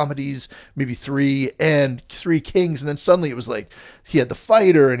screwball comedies, maybe 3, and Three Kings. And then suddenly it was like he had The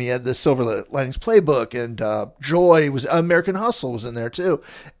Fighter, and he had the Silver Linings Playbook, and Joy was American Hustle was in there too.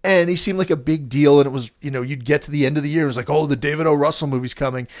 And he seemed like a big deal. And it was, you'd get to the end of the year, it was like, oh, the David O. Russell movie's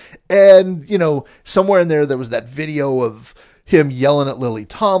coming. And, somewhere in there was that video of him yelling at Lily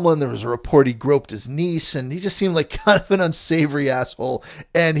Tomlin. There was a report he groped his niece, and he just seemed like kind of an unsavory asshole.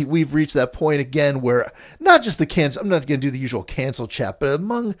 And we've reached that point again where not just the cancel, I'm not going to do the usual cancel chat, but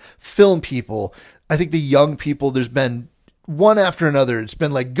among film people, I think the young people, there's been one after another. It's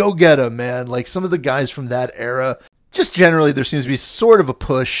been like, go get him, man. Like some of the guys from that era, just generally there seems to be sort of a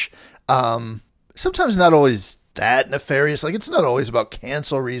push. Sometimes not always that nefarious. Like it's not always about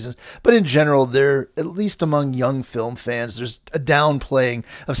cancel reasons, but in general, there, at least among young film fans, there's a downplaying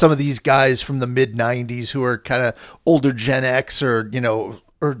of some of these guys from the mid 90s who are kind of older Gen X or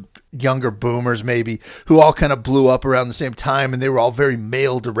younger boomers maybe, who all kind of blew up around the same time, and they were all very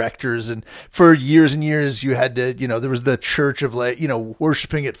male directors. And for years and years, you had to, there was the church of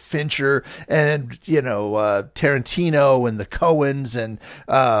worshiping at Fincher and, Tarantino and the Coens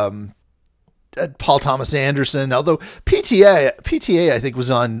and, Paul Thomas Anderson, although PTA, I think,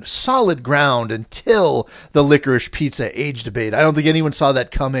 was on solid ground until the Licorice Pizza age debate. I don't think anyone saw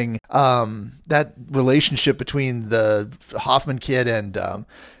that coming. That relationship between the Hoffman kid and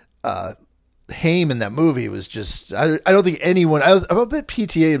Haim in that movie was just, I don't think anyone, I bet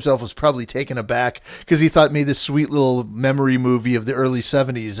PTA himself was probably taken aback because he thought made this sweet little memory movie of the early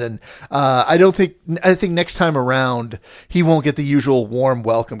 70s. And I think next time around he won't get the usual warm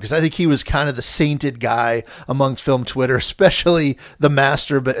welcome, because I think he was kind of the sainted guy among film Twitter, especially The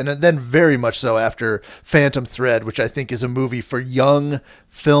Master, and then very much so after Phantom Thread, which I think is a movie for young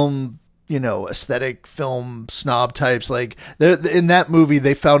film aesthetic film snob types. Like in that movie,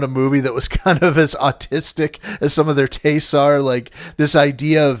 they found a movie that was kind of as autistic as some of their tastes are. Like this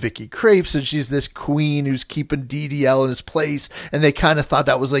idea of Vicky Krieps, and she's this queen who's keeping DDL in his place. And they kind of thought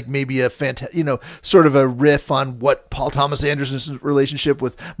that was like maybe a sort of a riff on what Paul Thomas Anderson's relationship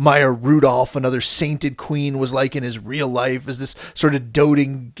with Maya Rudolph, another sainted queen, was like in his real life, as this sort of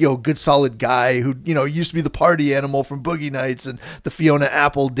doting, good solid guy who, used to be the party animal from Boogie Nights and the Fiona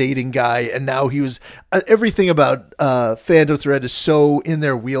Apple dating guy. And now he was everything about Phantom Thread is so in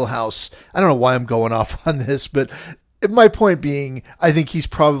their wheelhouse. I don't know why I'm going off on this, but my point being, I think he's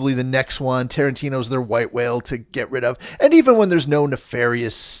probably the next one. Tarantino's their white whale to get rid of. And even when there's no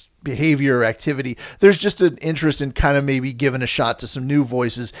nefarious behavior or activity, there's just an interest in kind of maybe giving a shot to some new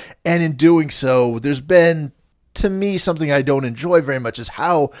voices. And in doing so, there's been, to me, something I don't enjoy very much is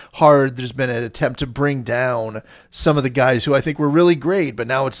how hard there's been an attempt to bring down some of the guys who I think were really great, but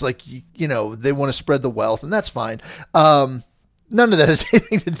now it's like, they want to spread the wealth, and that's fine. None of that has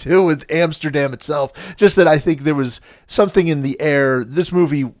anything to do with Amsterdam itself, just that I think there was something in the air. This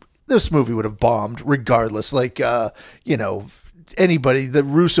movie would have bombed regardless. Like, anybody, the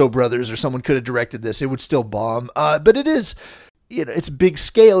Russo brothers or someone could have directed this, it would still bomb. But it is, it's big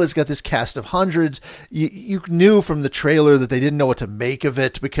scale. It's got this cast of hundreds. You knew from the trailer that they didn't know what to make of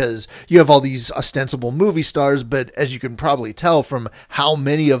it, because you have all these ostensible movie stars, but as you can probably tell from how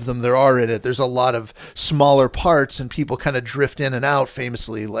many of them there are in it, there's a lot of smaller parts, and people kind of drift in and out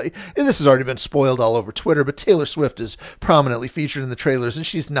famously. Like, and this has already been spoiled all over Twitter, but Taylor Swift is prominently featured in the trailers, and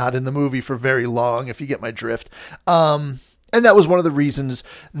she's not in the movie for very long, if you get my drift. And that was one of the reasons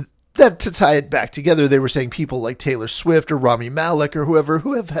that, to tie it back together, they were saying people like Taylor Swift or Rami Malek or whoever,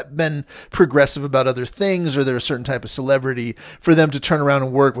 who have been progressive about other things, or they're a certain type of celebrity, for them to turn around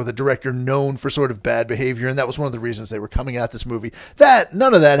and work with a director known for sort of bad behavior. And that was one of the reasons they were coming at this movie.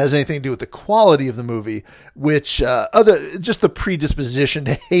 None of that has anything to do with the quality of the movie, which just the predisposition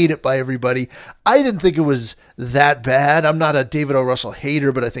to hate it by everybody. I didn't think it was that bad. I'm not a David O. Russell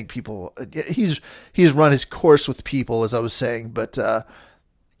hater, but I think he's run his course with people, as I was saying, but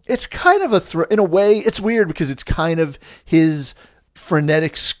it's kind of in a way, it's weird because it's kind of his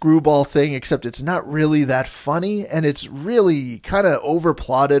frenetic screwball thing, except it's not really that funny, and it's really kind of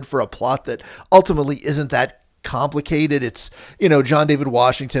overplotted for a plot that ultimately isn't that complicated. It's, John David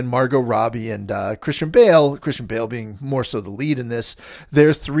Washington, Margot Robbie, and Christian Bale being more so the lead in this.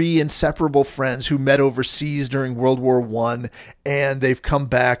 They're three inseparable friends who met overseas during World War I, and they've come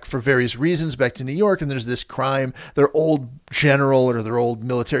back for various reasons back to New York, and there's this crime. Their old general, or their old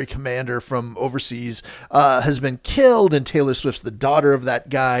military commander from overseas, has been killed, and Taylor Swift's the daughter of that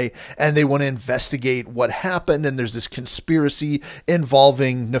guy, and they want to investigate what happened, and there's this conspiracy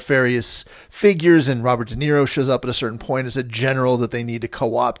involving nefarious figures, and Robert De Niro shows up at a certain point as a general that they need to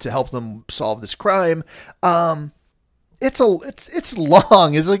co-opt to help them solve this crime. It's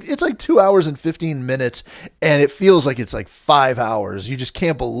long. It's like 2 hours and 15 minutes, and it feels like it's like 5 hours. You just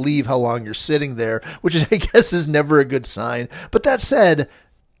can't believe how long you're sitting there, which I guess is never a good sign. But that said,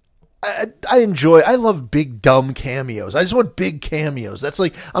 I love big dumb cameos. I just want big cameos. That's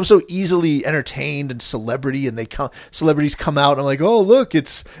like, I'm so easily entertained in celebrity, and celebrities come out and I'm like, oh look,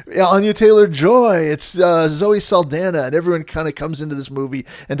 it's Anya Taylor-Joy, it's Zoe Saldana, and everyone kind of comes into this movie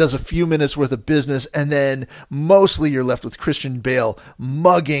and does a few minutes worth of business, and then mostly you're left with Christian Bale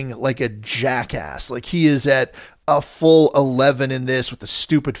mugging like a jackass. Like he is at a full 11 in this with the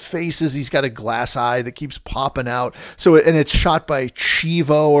stupid faces. He's got a glass eye that keeps popping out. So, and it's shot by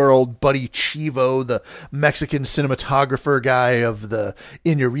Chivo, our old buddy Chivo, the Mexican cinematographer guy of the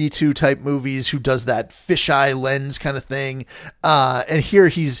Iñárritu type movies, who does that fisheye lens kind of thing. And here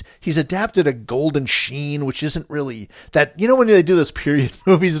he's adapted a golden sheen, which isn't really that, when they do those period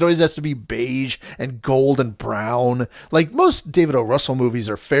movies, it always has to be beige and gold and brown. Like most David O. Russell movies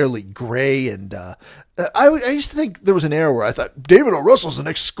are fairly gray, and I used to think there was an era where I thought David O. Russell's the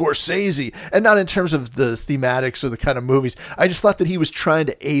next Scorsese, and not in terms of the thematics or the kind of movies. I just thought that he was trying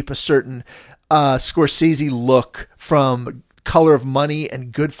to ape a certain Scorsese look from Color of Money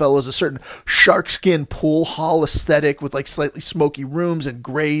and Goodfellas, a certain shark skin pool hall aesthetic with like slightly smoky rooms and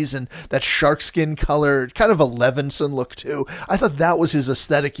grays and that shark skin color, kind of a Levinson look too. I thought that was his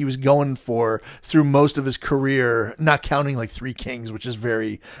aesthetic he was going for through most of his career, not counting like Three Kings, which is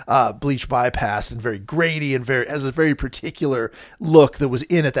very bleach bypassed and very grady and has a very particular look that was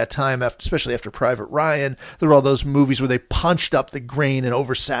in at that time, especially after Private Ryan. There were all those movies where they punched up the grain and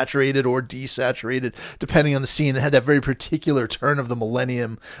oversaturated or desaturated depending on the scene. It had that very particular turn of the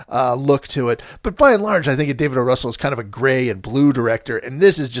millennium look to it. But by and large, I think David O. Russell is kind of a gray and blue director, and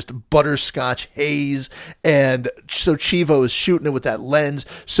this is just butterscotch haze. And so Chivo is shooting it with that lens.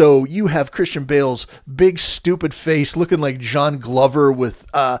 So you have Christian Bale's big stupid face looking like John Glover with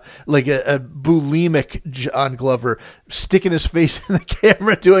like a bulimic John Glover sticking his face in the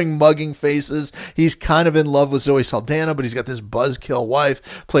camera doing mugging faces. He's kind of in love with Zoe Saldana, but he's got this buzzkill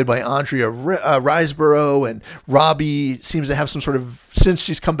wife played by Andrea Riseborough, and Robbie seems to have some sort of, since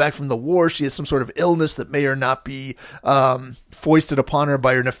she's come back from the war, she has some sort of illness that may or not be foisted upon her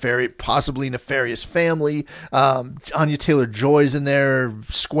by her possibly nefarious family. Anya Taylor-Joy's in there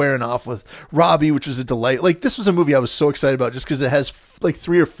squaring off with Robbie, which was a delight. Like, this was a movie I was so excited about just because it has like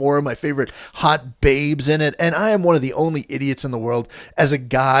 3 or 4 of my favorite hot babes in it. And I am one of the only idiots in the world as a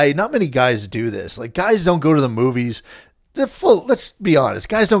guy. Not many guys do this. Like, guys don't go to the movies. Let's be honest.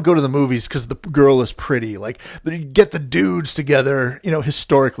 Guys don't go to the movies because the girl is pretty. Like, you get the dudes together,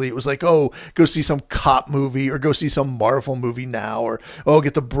 historically it was like, oh, go see some cop movie or go see some Marvel movie now, or, oh,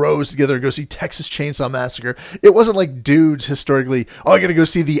 get the bros together and go see Texas Chainsaw Massacre. It wasn't like dudes historically, oh, I gotta go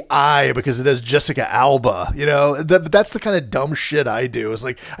see The Eye because it has Jessica Alba, that's the kind of dumb shit I do. It's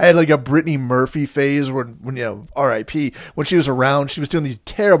like, I had like a Brittany Murphy phase when R.I.P. when she was around, she was doing these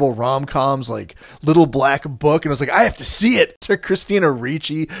terrible rom-coms like Little Black Book, and I was like, I have to see it to Christina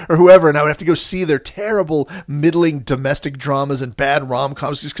Ricci or whoever, and I would have to go see their terrible middling domestic dramas and bad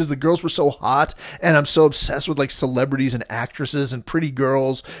rom-coms just because the girls were so hot, and I'm so obsessed with like celebrities and actresses and pretty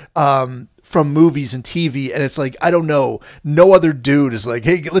girls from movies and TV, and it's like, I don't know, no other dude is like,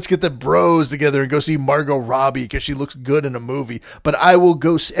 hey, let's get the bros together and go see Margot Robbie because she looks good in a movie. But I will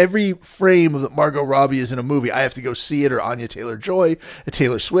go, every frame of that Margot Robbie is in a movie, I have to go see it, or Anya Taylor-Joy.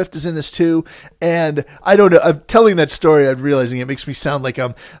 Taylor Swift is in this too, and I don't know, I'm telling that story, I'm realizing it makes me sound like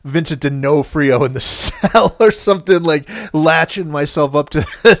I'm Vincent D'Onofrio in The Cell or something, like latching myself up to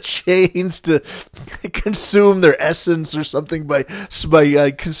the chains to consume their essence or something by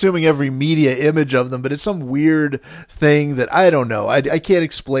consuming every media image of them. But it's some weird thing that I don't know. I can't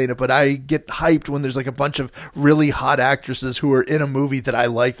explain it, but I get hyped when there's like a bunch of really hot actresses who are in a movie that I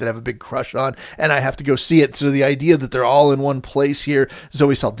like, that I have a big crush on, and I have to go see it. So the idea that they're all in one place here,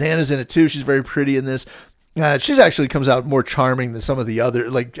 Zoe Saldana's in it too. She's very pretty in this. She's actually comes out more charming than some of the other,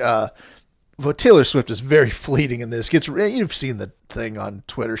 well, Taylor Swift is very fleeting in this. You've seen the thing on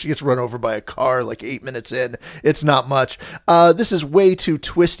Twitter. She gets run over by a car like 8 minutes in. It's not much. This is way too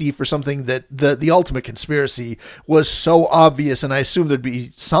twisty for something that the ultimate conspiracy was so obvious, and I assumed there'd be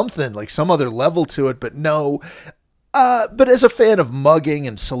something, like some other level to it, but no. But as a fan of mugging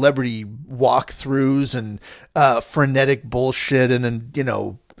and celebrity walkthroughs and frenetic bullshit and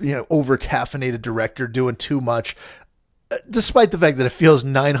over caffeinated director doing too much, despite the fact that it feels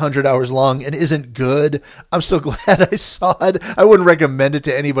 900 hours long and isn't good, I'm still glad I saw it. I wouldn't recommend it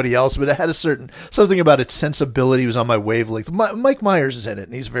to anybody else, but it had something about its sensibility was on my wavelength. Mike Myers is in it,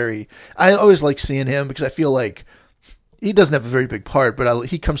 and I always like seeing him because I feel like he doesn't have a very big part, but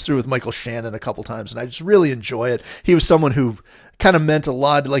he comes through with Michael Shannon a couple times, and I just really enjoy it. He was someone who kind of meant a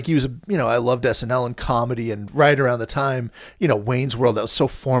lot. Like, he was, I loved SNL and comedy, and right around the time, Wayne's World, that was so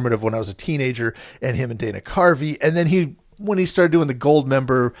formative when I was a teenager, and him and Dana Carvey. And then when he started doing the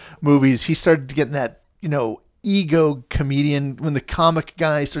Goldmember movies, he started getting that, ego comedian, when the comic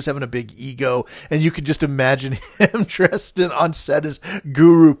guy starts having a big ego, and you could just imagine him dressed on set as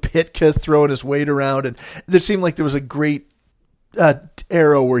Guru Pitka throwing his weight around. And there seemed like there was a great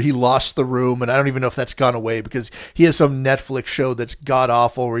era where he lost the room, and I don't even know if that's gone away because he has some Netflix show that's god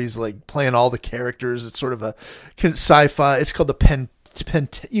awful where he's like playing all the characters. It's sort of a sci-fi. It's called the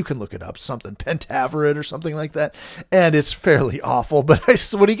you can look it up, something Pentaverate or something like that, and it's fairly awful. But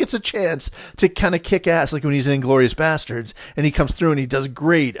when he gets a chance to kind of kick ass, like when he's in Inglourious Bastards, and he comes through and he does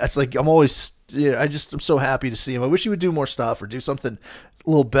great, it's like I'm so happy to see him. I wish he would do more stuff or do something a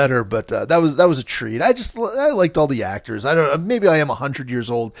little better, but that was a treat. I liked all the actors. I don't know, maybe I am 100 years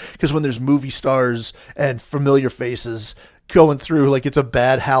old because when there's movie stars and familiar faces going through like it's a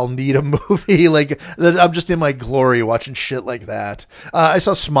bad Hal Needham movie, like I'm just in my glory watching shit like that. I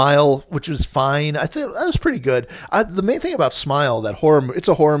saw Smile, which was fine. I think that was pretty good. The main thing about Smile, it's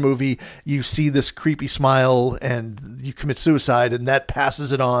a horror movie. You see this creepy smile and you commit suicide, and that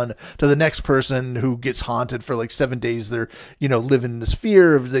passes it on to the next person who gets haunted for like 7 days. They're living in this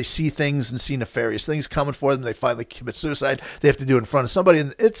fear of they see things and see nefarious things coming for them. They finally commit suicide. They have to do it in front of somebody,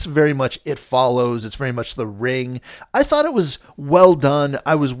 and it's very much It Follows. It's very much The Ring. I thought it was well done.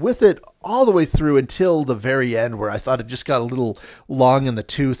 I was with it all the way through until the very end where I thought it just got a little long in the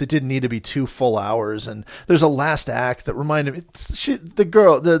tooth. It didn't need to be 2 full hours. And there's a last act that reminded me,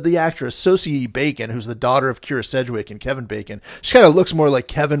 the actress, Sosie Bacon, who's the daughter of Kira Sedgwick and Kevin Bacon. She kind of looks more like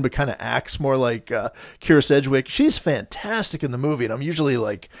Kevin, but kind of acts more like Kira Sedgwick. She's fantastic in the movie. And I'm usually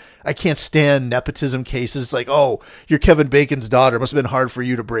like, I can't stand nepotism cases. It's like, oh, you're Kevin Bacon's daughter. It must have been hard for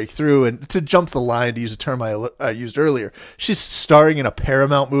you to break through. And to jump the line, to use a term I used earlier, she's starring in a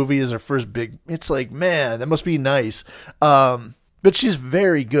Paramount movie as her first big. It's like, man, that must be nice. But she's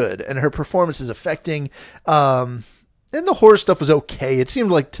very good, and her performance is affecting. And the horror stuff was okay. It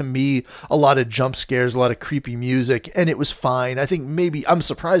seemed like, to me, a lot of jump scares, a lot of creepy music, and it was fine. I think maybe I'm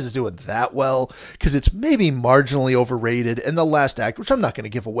surprised it's doing that well because it's maybe marginally overrated. And the last act, which I'm not going to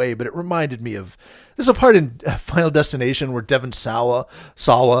give away, but it reminded me of, there's a part in Final Destination where Devon Sawa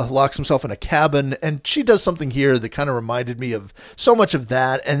locks himself in a cabin, and she does something here that kind of reminded me of so much of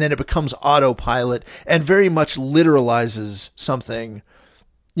that, and then it becomes autopilot and very much literalizes something.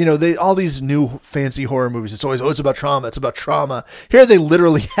 All these new fancy horror movies, it's always, it's about trauma. It's about trauma. Here they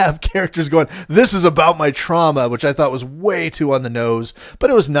literally have characters going, this is about my trauma, which I thought was way too on the nose, but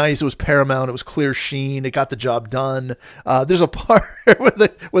it was nice. It was Paramount. It was clear sheen. It got the job done. There's a part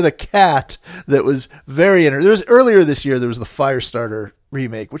with a cat that was very earlier this year, there was the Firestarter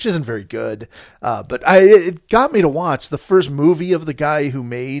remake, which isn't very good. But it got me to watch the first movie of the guy who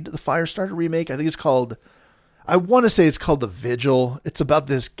made the Firestarter remake. I think I want to say it's called The Vigil. It's about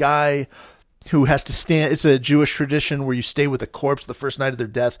this guy who has to stand. It's a Jewish tradition where you stay with a corpse the first night of their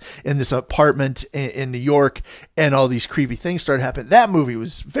death in this apartment in New York, and all these creepy things start happening. That movie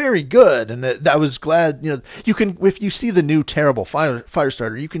was very good, and I was glad. You can, if you see the new terrible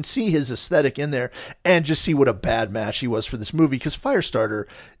Firestarter, you can see his aesthetic in there and just see what a bad match he was for this movie, because Firestarter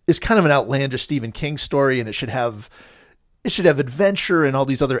is kind of an outlandish Stephen King story, and it should have adventure and all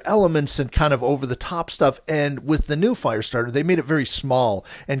these other elements and kind of over the top stuff. And with the new Firestarter, they made it very small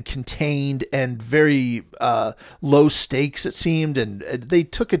and contained and very low stakes, it seemed. And they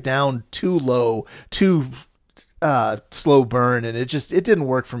took it down too low, too slow burn, and it didn't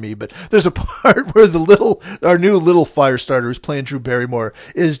work for me. But there's a part where our new little Firestarter, who's playing Drew Barrymore,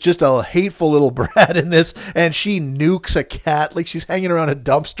 is just a hateful little brat in this, and she nukes a cat like she's hanging around a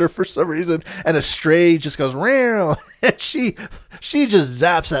dumpster for some reason, and a stray just goes meow, and she just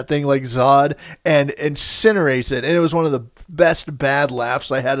zaps that thing like Zod and incinerates it. And it was one of the best bad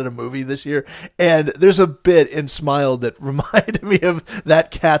laughs I had at a movie this year. And there's a bit in Smile that reminded me of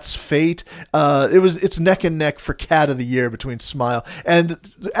that cat's fate. It's neck and neck for Cat of the Year between Smile. And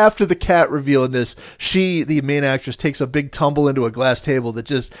after the cat reveal in this, the main actress, takes a big tumble into a glass table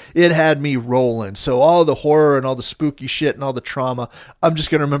that it had me rolling. So all the horror and all the spooky shit and all the trauma, I'm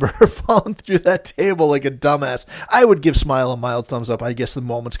just going to remember her falling through that table like a dumbass. I would give Smile a mild thumbs up. I guess the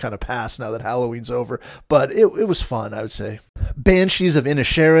moment's kind of passed now that Halloween's over, but it was fun, I would say. Banshees of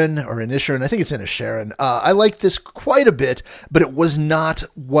Inisherin, I think it's Inisherin. I liked this quite a bit, but it was not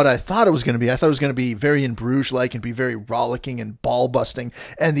what I thought it was going to be. I thought it was going to be very In Bruges-like and be very rollicking and ball-busting.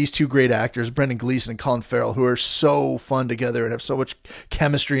 And these two great actors, Brendan Gleeson and Colin Farrell, who are so fun together and have so much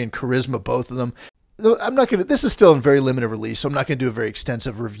chemistry and charisma, both of them. This is still in very limited release, so I'm not going to do a very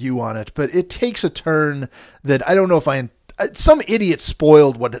extensive review on it, but it takes a turn that I don't know if some idiot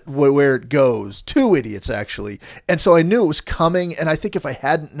spoiled where it goes. 2 idiots, actually. And so I knew it was coming, and I think if I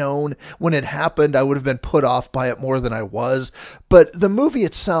hadn't known when it happened, I would have been put off by it more than I was. But the movie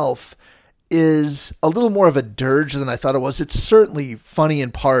itself, is a little more of a dirge than I thought it was. It's certainly funny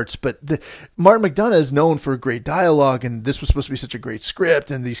in parts, but Martin McDonagh is known for great dialogue, and this was supposed to be such a great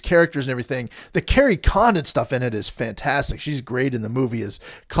script, and these characters and everything. The Carrie Condon stuff in it is fantastic. She's great in the movie as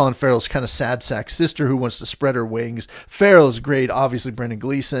Colin Farrell's kind of sad sack sister who wants to spread her wings. Farrell's great, obviously Brendan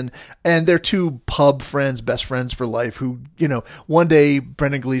Gleeson, and they're two pub friends, best friends for life, who, one day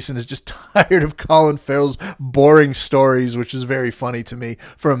Brendan Gleeson is just tired of Colin Farrell's boring stories, which is very funny to me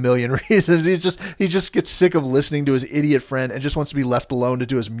for a million reasons. He just gets sick of listening to his idiot friend and just wants to be left alone to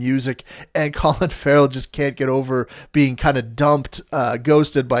do his music. And Colin Farrell just can't get over being kind of dumped,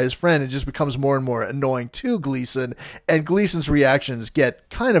 ghosted by his friend. It just becomes more and more annoying to Gleeson. And Gleeson's reactions get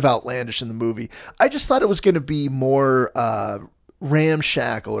kind of outlandish in the movie. I just thought it was going to be more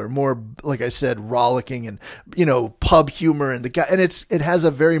ramshackle or more, like I said, rollicking and pub humor, and it has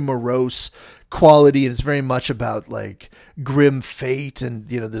a very morose quality, and it's very much about like grim fate and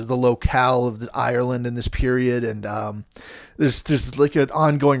the locale of Ireland in this period, and there's like an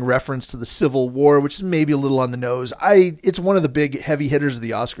ongoing reference to the Civil War, which is maybe a little on the nose. It's one of the big heavy hitters of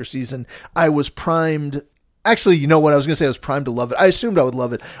the Oscar season. I was primed. Actually, you know what? I was going to say I was primed to love it. I assumed I would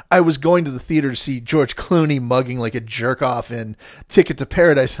love it. I was going to the theater to see George Clooney mugging like a jerk off in Ticket to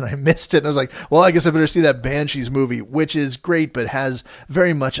Paradise, and I missed it. And I was like, well, I guess I better see that Banshees movie, which is great, but has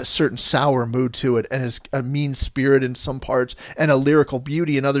very much a certain sour mood to it, and is a mean spirit in some parts and a lyrical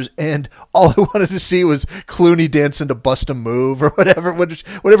beauty in others. And all I wanted to see was Clooney dancing to Bust a Move or whatever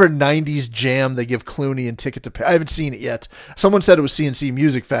 90s jam they give Clooney in Ticket to Paradise. I haven't seen it yet. Someone said it was CNC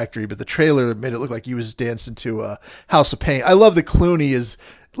Music Factory, but the trailer made it look like he was dancing to House of Pain. I love that Clooney was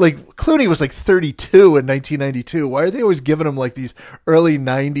like 32 in 1992. Why are they always giving him like these early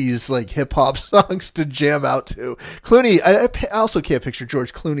 90s like hip hop songs to jam out to? Clooney, I also can't picture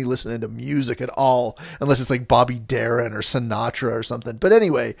George Clooney listening to music at all unless it's like Bobby Darin or Sinatra or something. But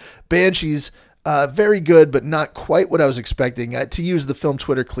anyway, Banshees, very good, but not quite what I was expecting. To use the film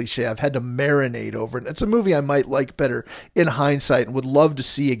Twitter cliche, I've had to marinate over it. It's a movie I might like better in hindsight and would love to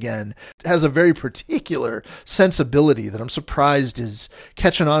see again. It has a very particular sensibility that I'm surprised is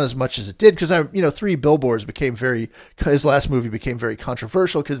catching on as much as it did, because Three Billboards his last movie became very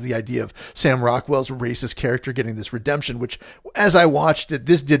controversial because the idea of Sam Rockwell's racist character getting this redemption, which as I watched it,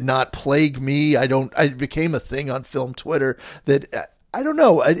 this did not plague me. It became a thing on film Twitter that I don't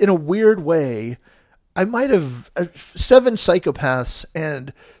know, in a weird way, I might have Seven Psychopaths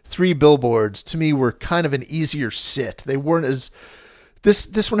and Three Billboards to me were kind of an easier sit. They weren't as,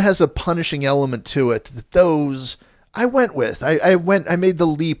 this one has a punishing element to it that those I went with. I made the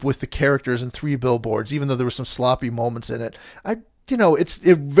leap with the characters in Three Billboards, even though there were some sloppy moments in it.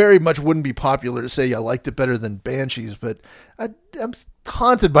 It very much wouldn't be popular to say I liked it better than Banshees, but I'm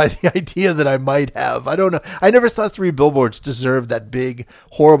haunted by the idea that I might have. I don't know. I never thought Three Billboards deserved that big,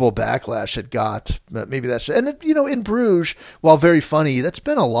 horrible backlash it got. Maybe that's, and in Bruges, while very funny, that's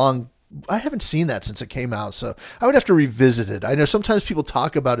been I haven't seen that since it came out, so I would have to revisit it. I know sometimes people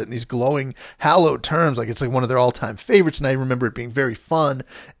talk about it in these glowing, hallowed terms, like it's like one of their all-time favorites, and I remember it being very fun,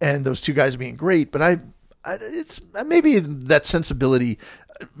 and those two guys being great, but it's maybe that sensibility,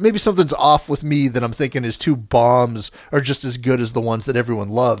 maybe something's off with me that I'm thinking his two bombs are just as good as the ones that everyone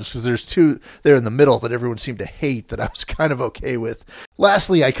loves, because there's two there in the middle that everyone seemed to hate that I was kind of okay with.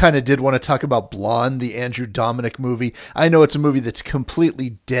 Lastly, I kind of did want to talk about Blonde, the Andrew Dominik movie. I know it's a movie that's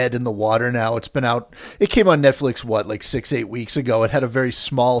completely dead in the water now. It came on Netflix, like 6-8 weeks ago. It had a very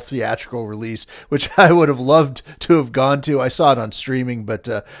small theatrical release, which I would have loved to have gone to. I saw it on streaming, but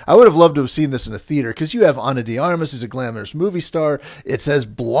I would have loved to have seen this in a theater, because you have Ana de Armas, who's a glamorous movie star. It says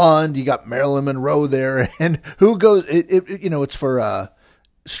Blonde. You got Marilyn Monroe there, and who goes? It's for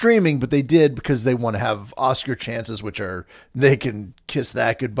streaming, but they did because they want to have Oscar chances, which are they can kiss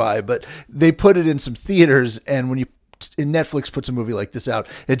that goodbye. But they put it in some theaters, and when Netflix puts a movie like this out,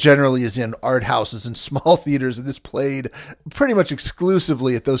 it generally is in art houses and small theaters, and this played pretty much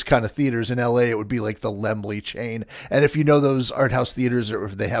exclusively at those kind of theaters. In LA, it would be like the Lemley chain, and if you know those art house theaters, or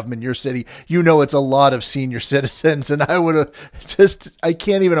if they have them in your city, it's a lot of senior citizens, and I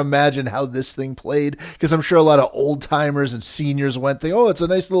can't even imagine how this thing played, because I'm sure a lot of old timers and seniors went, it's a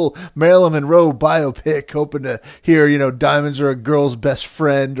nice little Marilyn Monroe biopic, hoping to hear, diamonds are a girl's best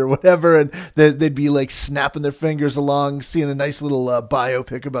friend or whatever, and they'd be like snapping their fingers along, seeing a nice little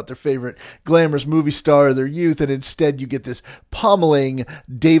biopic about their favorite glamorous movie star of their youth, and instead you get this pummeling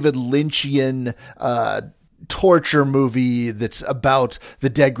David Lynchian torture movie that's about the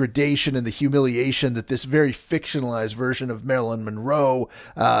degradation and the humiliation that this very fictionalized version of Marilyn Monroe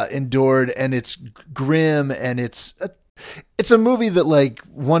endured, and it's grim, and it's a movie that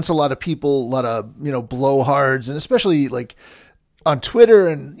wants a lot of people, a lot of blowhards, and especially on Twitter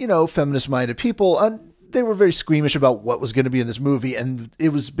and, feminist-minded people, they were very squeamish about what was going to be in this movie, and it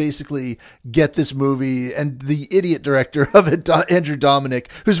was basically get this movie, and the idiot director of it, Andrew Dominik,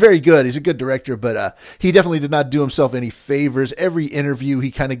 who's very good. He's a good director, but he definitely did not do himself any favors. Every interview,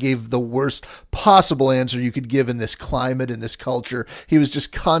 he kind of gave the worst possible answer you could give in this climate, in this culture. He was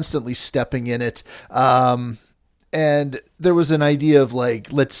just constantly stepping in it. And there was an idea of a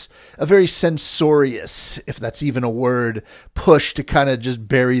very censorious, if that's even a word, push to kind of just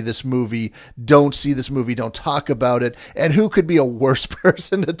bury this movie. Don't see this movie. Don't talk about it. And who could be a worse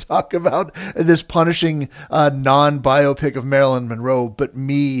person to talk about this punishing non-biopic of Marilyn Monroe but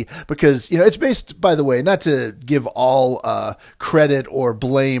me? Because, it's based, by the way, not to give all credit or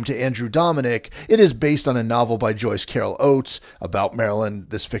blame to Andrew Dominik. It is based on a novel by Joyce Carol Oates about Marilyn,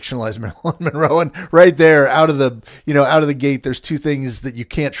 this fictionalized Marilyn Monroe. And right there, out of the gate, there's two things that you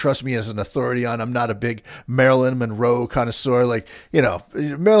can't trust me as an authority on. I'm not a big Marilyn Monroe connoisseur.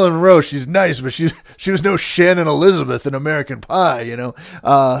 Marilyn Monroe, she's nice, but she was no Shannon Elizabeth in American Pie,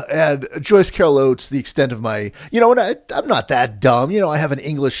 and Joyce Carol Oates, the extent of my, I'm not that dumb. I have an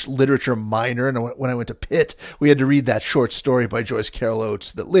English literature minor, and when I went to Pitt, we had to read that short story by Joyce Carol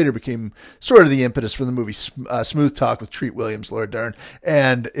Oates that later became sort of the impetus for the movie Smooth Talk with Treat Williams, Laura Dern,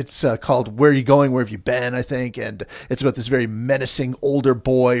 and it's called Where Are You Going, Where Have You Been, I think, and it's about this very menacing older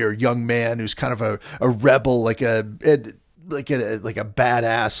boy or young man who's kind of a rebel, like a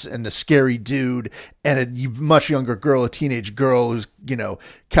badass and a scary dude, and a much younger girl, a teenage girl who's,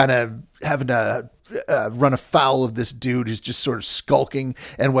 kind of having to run afoul of this dude who's just sort of skulking,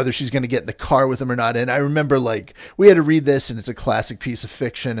 and whether she's going to get in the car with him or not. And I remember we had to read this, and it's a classic piece of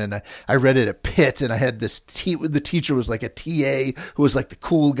fiction. And I read it at Pitt, and I had this the teacher was like a TA who was like the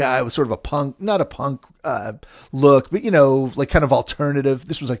cool guy with sort of a punk, not a punk look, but kind of alternative.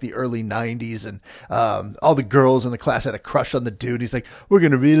 This was like the early 90s, and all the girls in the class had a crush on the dude. He's like, we're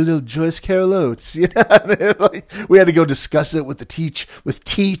going to read a little Joyce Carol Oates. We had to go discuss it with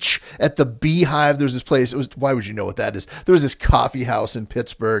Teach at the Beehive. There's this place. Why would you know what that is? There was this coffee house in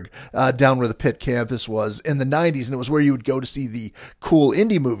Pittsburgh, down where the Pitt campus was in the 90s. And it was where you would go to see the cool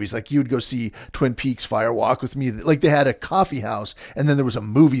indie movies. Like you would go see Twin Peaks, Fire Walk with Me. Like they had a coffee house, and then there was a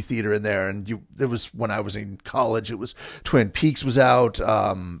movie theater in there. And there was, when I was in college, it was Twin Peaks was out.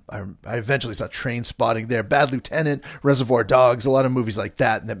 I eventually saw Train Spotting there, Bad Lieutenant, Reservoir Dogs, a lot of movies like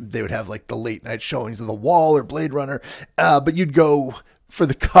that. And they would have like the late night showings of The Wall or Blade Runner. But you'd go for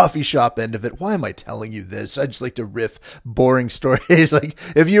the coffee shop end of it. Why am I telling you this? I just like to riff boring stories. Like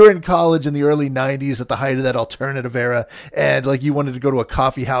if you were in college in the early 90s at the height of that alternative era, and like you wanted to go to a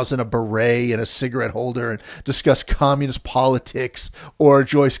coffee house in a beret and a cigarette holder and discuss communist politics or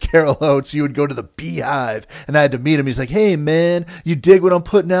Joyce Carol Oates, you would go to the Beehive. And I had to meet him. He's like, hey man, you dig what I'm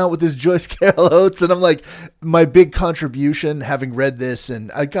putting out with this Joyce Carol Oates? And I'm like, my big contribution, having read this,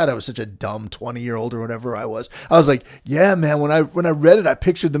 and I was such a dumb 20-year-old or whatever I was like, yeah man, when I read it, I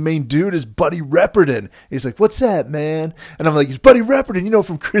pictured the main dude as Buddy Repperton. He's like, what's that, man? And I'm like, he's Buddy Repperton,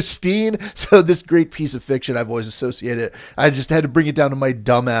 from Christine. So this great piece of fiction I've always associated. I just had to bring it down to my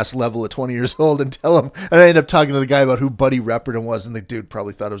dumbass level at 20 years old and tell him. And I ended up talking to the guy about who Buddy Repperton was, and the dude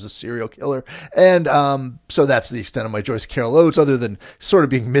probably thought I was a serial killer. And so that's the extent of my Joyce Carol Oates, other than sort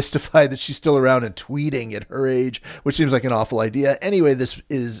of being mystified that she's still around and tweeting at her age, which seems like an awful idea. Anyway, this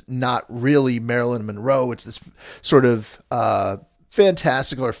is not really Marilyn Monroe. It's this sort of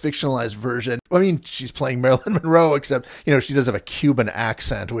fantastical or fictionalized version. I mean, she's playing Marilyn Monroe, except, she does have a Cuban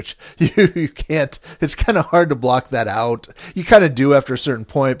accent, which you can't, it's kind of hard to block that out. You kind of do after a certain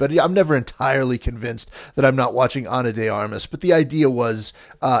point, but I'm never entirely convinced that I'm not watching Ana de Armas. But the idea was,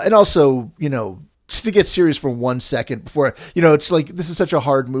 and also, just to get serious for 1 second before, it's like, this is such a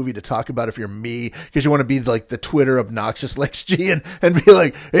hard movie to talk about if you're me, because you want to be like the Twitter obnoxious LexG and be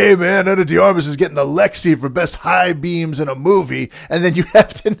like, hey man, Ana de Armas is getting the Lexi for best high beams in a movie. And then you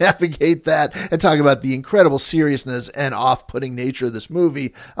have to navigate that and talk about the incredible seriousness and off-putting nature of this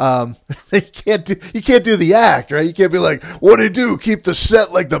movie. You can't do the act, right? You can't be like, what do you do? Keep the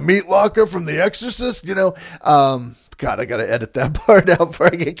set like the meat locker from The Exorcist, God, I got to edit that part out before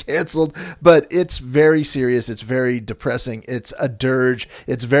I get canceled. But it's very serious. It's very depressing. It's a dirge.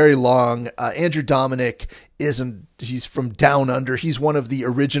 It's very long. Andrew Dominik he's from Down Under. He's one of the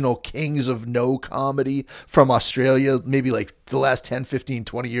original kings of no comedy from Australia. Maybe like the last 10, 15,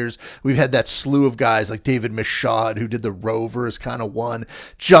 20 years, we've had that slew of guys like David Michaud, who did The Rover, is kind of one.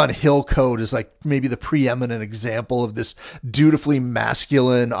 John Hillcoat is like maybe the preeminent example of this dutifully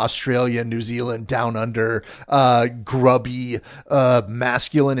masculine Australia, New Zealand, Down Under, grubby,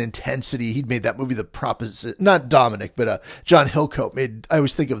 masculine intensity. He'd made that movie, The Proposition, not Dominic, but John Hillcoat I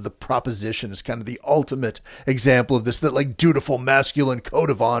always think of The Proposition as kind of the ultimate example of this, that like dutiful masculine code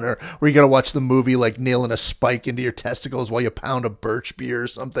of honor, where you got to watch the movie like nailing a spike into your testicles while you pound a birch beer or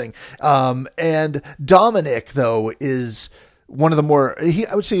something. And Dominic, though, is one of the more,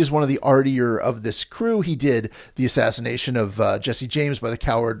 I would say is one of the artier of this crew. He did the assassination of Jesse James by the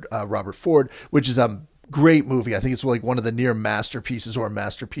coward Robert Ford, which is great movie. I think it's like one of the near masterpieces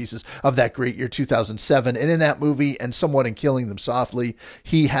of that great year 2007. And in that movie, and somewhat in Killing Them Softly,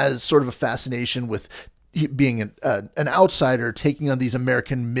 he has sort of a fascination with being an outsider, taking on these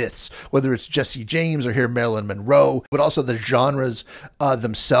American myths, whether it's Jesse James or here Marilyn Monroe, but also the genres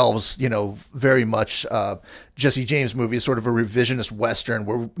themselves, very much Jesse James movie is sort of a revisionist Western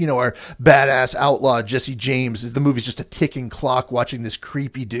where, our badass outlaw Jesse James is, the movie's just a ticking clock watching this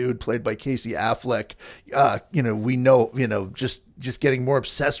creepy dude played by Casey Affleck, just getting more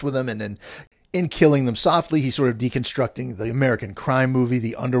obsessed with him. And then in Killing Them Softly, he's sort of deconstructing the American crime movie,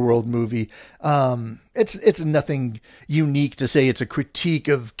 the underworld movie. It's nothing unique to say it's a critique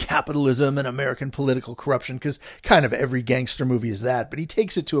of capitalism and American political corruption, because kind of every gangster movie is that. But he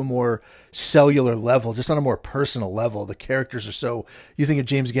takes it to a more cellular level, just on a more personal level. The characters are so, you think of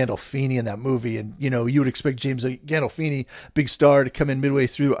James Gandolfini in that movie, and you would expect James Gandolfini, big star, to come in midway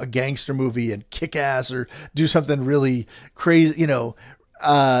through a gangster movie and kick ass or do something really crazy,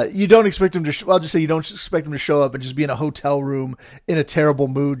 you don't expect him to, I'll just say you don't expect him to show up and just be in a hotel room in a terrible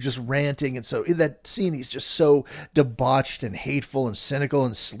mood, just ranting. And so in that scene, he's just so debauched and hateful and cynical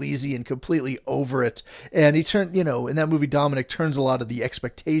and sleazy and completely over it. And he turned, in that movie, Dominic turns a lot of the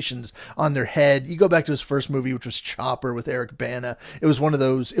expectations on their head. You go back to his first movie, which was Chopper with Eric Bana. It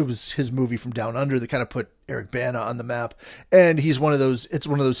was his movie from Down Under that kind of put Eric Bana on the map. And it's one of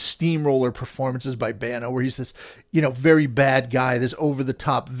those steamroller performances by Bana where he's this, very bad guy, this over the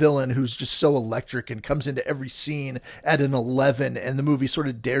top villain who's just so electric and comes into every scene at an 11, and the movie sort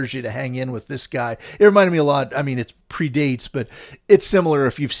of dares you to hang in with this guy. It reminded me a lot, it predates, but it's similar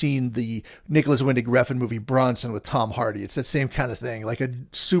if you've seen the Nicholas Winding Refn movie Bronson with Tom Hardy. It's that same kind of thing, like a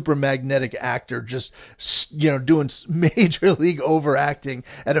super magnetic actor just, doing major league overacting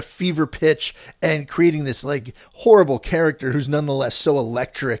at a fever pitch and creating this like horrible character who's nonetheless so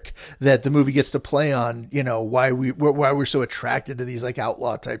electric that the movie gets to play on, why we're so attracted to these like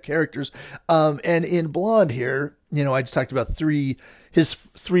outlaw type characters. And in Blonde here, I just talked about his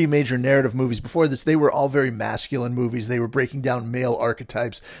three major narrative movies before this. They were all very masculine movies. They were breaking down male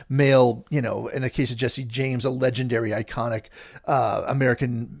archetypes, in the case of Jesse James, a legendary, iconic,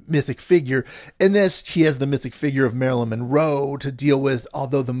 American mythic figure. In this, he has the mythic figure of Marilyn Monroe to deal with,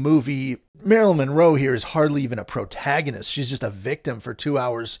 although the movie, Marilyn Monroe here is hardly even a protagonist. She's just a victim for 2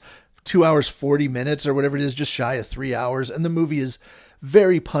 hours, 40 minutes or whatever it is, just shy of 3 hours. And the movie is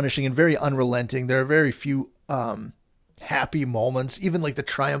very punishing and very unrelenting. There are very few happy moments, even like the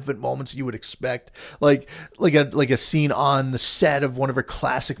triumphant moments you would expect, like a scene on the set of one of her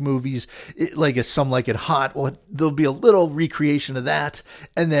classic movies, like a Some Like It Hot. Well, there'll be a little recreation of that,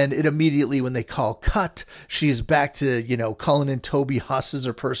 and then it immediately, when they call cut, she's back to calling in Toby Huss as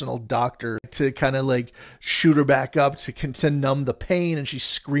her personal doctor to kind of like shoot her back up to numb the pain, and she's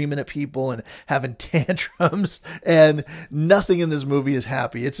screaming at people and having tantrums, and nothing in this movie is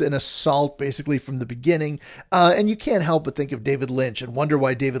happy. It's an assault basically from the beginning, and you can't help but think of David Lynch and wonder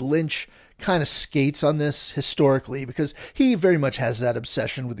why David Lynch kind of skates on this historically, because he very much has that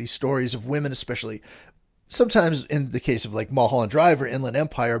obsession with these stories of women, especially sometimes in the case of like Mulholland Drive or Inland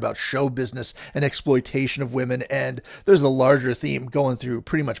Empire, about show business and exploitation of women. And there's a larger theme going through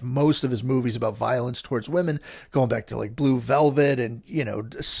pretty much most of his movies about violence towards women, going back to like Blue Velvet and,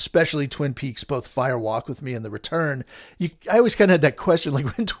 especially Twin Peaks, both Fire Walk with Me and The Return. I always kind of had that question,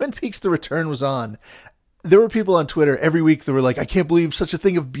 like when Twin Peaks The Return was on, there were people on Twitter every week that were like, I can't believe such a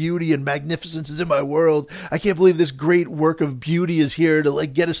thing of beauty and magnificence is in my world. I can't believe this great work of beauty is here to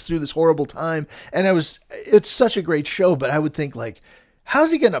like get us through this horrible time. And it's such a great show, but I would think like,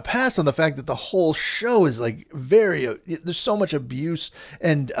 how's he getting a pass on the fact that the whole show is like there's so much abuse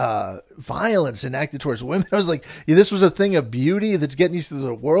and violence enacted towards women. I was like, this was a thing of beauty that's getting you through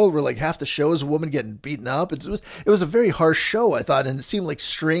the world where like half the show is a woman getting beaten up. It was a very harsh show, I thought. And it seemed like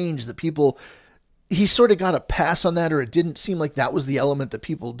strange that he sort of got a pass on that, or it didn't seem like that was the element that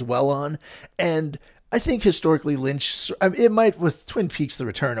people dwell on. And I think historically Lynch, it might, with Twin Peaks The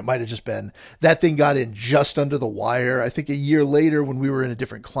Return, it might have just been that thing got in just under the wire. I think a year later when we were in a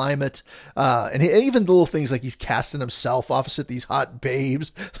different climate, and even the little things like he's casting himself opposite these hot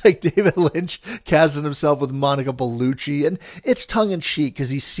babes, like David Lynch casting himself with Monica Bellucci, and it's tongue in cheek because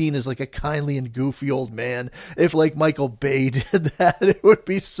he's seen as like a kindly and goofy old man. If like Michael Bay did that, it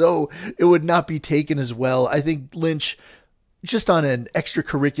would not be taken as well. I think Lynch just on an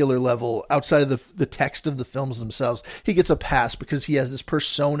extracurricular level, outside of the text of the films themselves, he gets a pass because he has this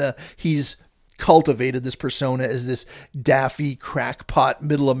persona. He's cultivated this persona as this daffy, crackpot,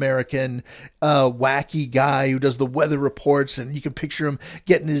 middle American, wacky guy who does the weather reports, and you can picture him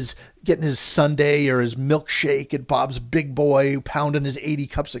getting his sundae or his milkshake at Bob's Big Boy, pounding his 80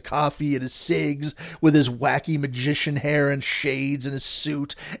 cups of coffee and his cigs with his wacky magician hair and shades and his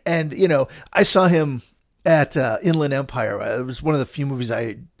suit. And, I saw him at Inland Empire. It was one of the few movies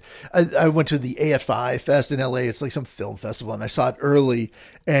I went to the AFI Fest in LA. It's like some film festival, and I saw it early,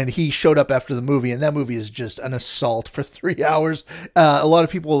 and he showed up after the movie, and that movie is just an assault for 3 hours. A lot of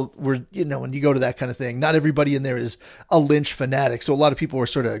people were, when you go to that kind of thing, not everybody in there is a Lynch fanatic, so a lot of people were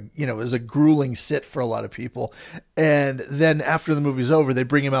sort of, it was a grueling sit for a lot of people. And then after the movie's over, they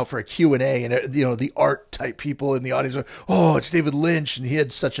bring him out for a Q&A, and, the art type people in the audience are, oh, it's David Lynch, and he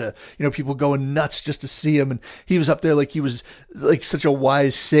had such a, people going nuts just to see him, and he was up there like he was like such a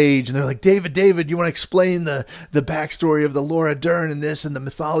wise sage, and they're like, David, you want to explain the backstory of the Laura Dern and this and the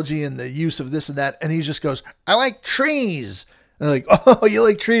mythology and the use of this and that? And he just goes, I like trees. And they're like, oh, you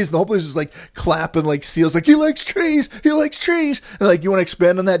like trees? And the whole place is like clapping like seals, like, he likes trees. And like, you want to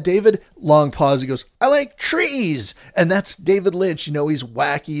expand on that, David? Long pause. He goes, I like trees. And that's David Lynch. He's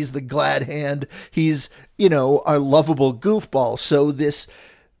wacky. He's the glad hand. He's, our lovable goofball. So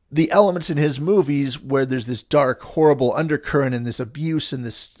the elements in his movies where there's this dark, horrible undercurrent and this abuse and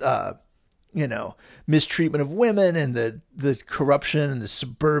this, mistreatment of women and the corruption and the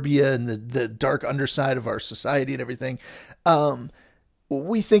suburbia and the dark underside of our society and everything.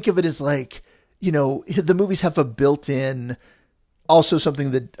 We think of it as like, the movies have a built-in, also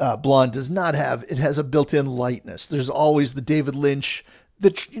something that Blonde does not have. It has a built-in lightness. There's always the David Lynch,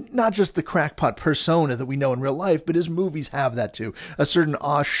 not just the crackpot persona that we know in real life, but his movies have that too. A certain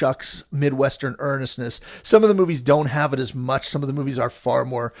aw shucks Midwestern earnestness. Some of the movies don't have it as much. Some of the movies are far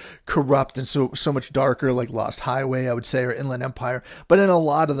more corrupt and so much darker, like Lost Highway, I would say, or Inland Empire. But in a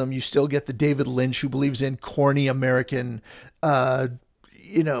lot of them, you still get the David Lynch who believes in corny American,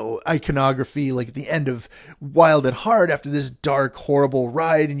 iconography, like at the end of Wild at Heart, after this dark, horrible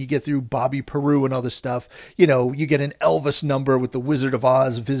ride, and you get through Bobby Peru and all this stuff, you get an Elvis number with the Wizard of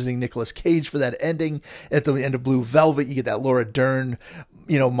Oz visiting Nicolas Cage for that ending. At the end of Blue Velvet, you get that Laura Dern,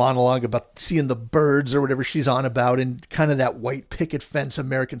 monologue about seeing the birds or whatever she's on about, and kind of that white picket fence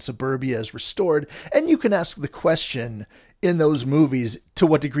American suburbia is restored. And you can ask the question in those movies to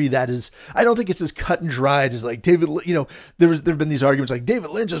what degree that is. I don't think it's as cut and dried as like David, there've been these arguments like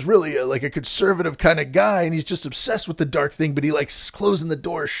David Lynch is really like a conservative kind of guy and he's just obsessed with the dark thing, but he likes closing the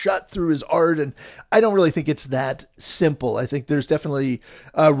door shut through his art. And I don't really think it's that simple. I think there's definitely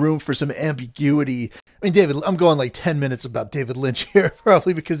room for some ambiguity. I mean, I'm going like 10 minutes about David Lynch here,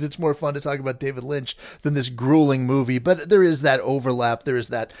 probably because it's more fun to talk about David Lynch than this grueling movie. But there is that overlap. There is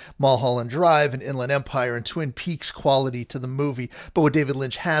that Mulholland Drive and Inland Empire and Twin Peaks quality to the movie. But what David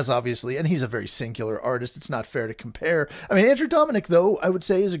Lynch has, obviously, and he's a very singular artist, it's not fair to compare. I mean, Andrew Dominik, though, I would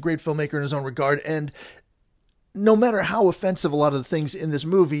say is a great filmmaker in his own regard. And no matter how offensive a lot of the things in this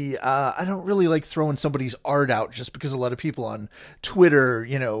movie, I don't really like throwing somebody's art out just because a lot of people on Twitter,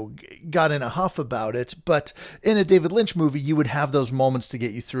 got in a huff about it. But in a David Lynch movie, you would have those moments to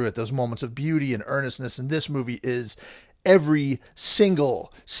get you through it, those moments of beauty and earnestness. And this movie is, every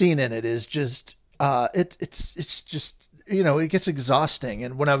single scene in it is just, it's just, it gets exhausting.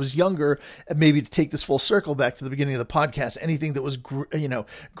 And when I was younger, maybe to take this full circle back to the beginning of the podcast, anything that was,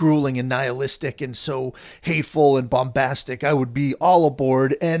 grueling and nihilistic and so hateful and bombastic, I would be all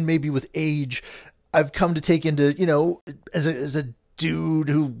aboard. And maybe with age, I've come to take into, as a dude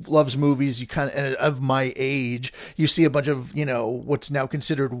who loves movies, you kind of my age, you see a bunch of, what's now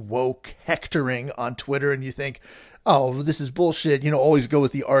considered woke hectoring on Twitter, and you think, oh, this is bullshit. Always go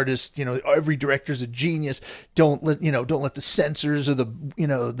with the artist. Every director's a genius. Don't let the censors or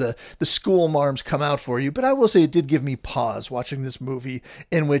the school marms come out for you. But I will say it did give me pause watching this movie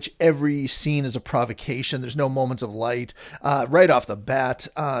in which every scene is a provocation. There's no moments of light. Right off the bat,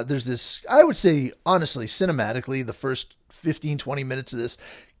 there's this, I would say, honestly, cinematically, the first 15, 20 minutes of this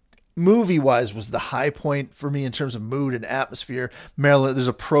movie-wise was the high point for me in terms of mood and atmosphere. Marilyn, there's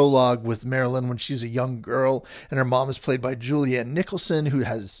a prologue with Marilyn when she's a young girl, and her mom is played by Julianne Nicholson,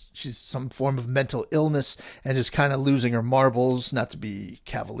 she's some form of mental illness and is kind of losing her marbles, not to be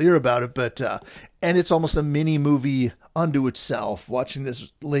cavalier about it, but and it's almost a mini movie unto itself, watching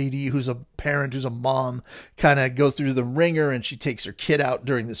this lady who's a parent, who's a mom, kind of go through the ringer, and she takes her kid out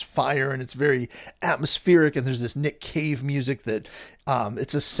during this fire, and it's very atmospheric, and there's this Nick Cave music that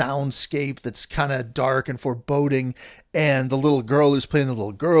it's a soundscape that's kind of dark and foreboding, and the little girl who's playing the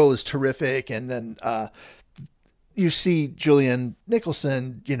little girl is terrific. And then you see Julianne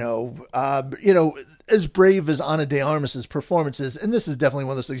Nicholson, as brave as Ana de Armas's performance is, and this is definitely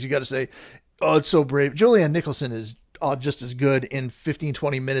one of those things you got to say, oh, it's so brave. Julianne Nicholson is just as good in 15,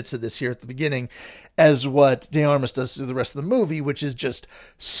 20 minutes of this here at the beginning as what De Armas does through the rest of the movie, which is just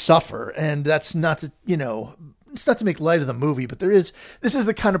suffer. And that's not to, it's not to make light of the movie, but this is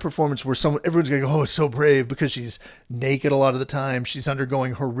the kind of performance where everyone's going to go, oh, it's so brave, because she's naked a lot of the time. She's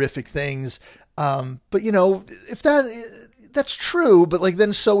undergoing horrific things. But if that's true, but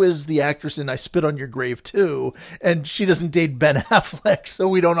then so is the actress in I Spit on Your Grave too, and she doesn't date Ben Affleck, so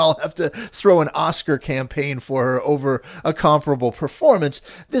we don't all have to throw an Oscar campaign for her over a comparable performance.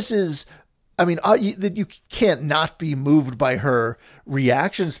 This is, you can't not be moved by her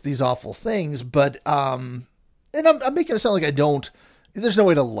reactions to these awful things, but, and I'm making it sound like I don't, there's no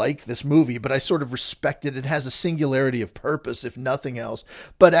way to like this movie, but I sort of respect it. It has a singularity of purpose, if nothing else.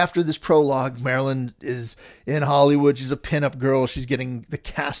 But after this prologue, Marilyn is in Hollywood. She's a pinup girl. She's getting the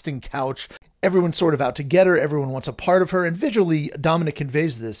casting couch. Everyone's sort of out to get her. Everyone wants a part of her. And visually, Dominic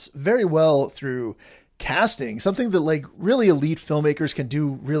conveys this very well through casting. Something that really elite filmmakers can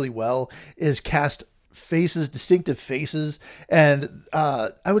do really well is cast faces, distinctive faces. And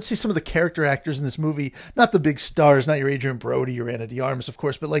I would say some of the character actors in this movie, not the big stars, not your Adrian Brody or Ana de Armas, of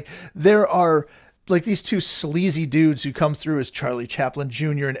course, but there are these two sleazy dudes who come through as Charlie Chaplin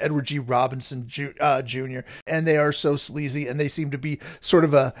Jr. and Edward G. Robinson Jr. And they are so sleazy, and they seem to be sort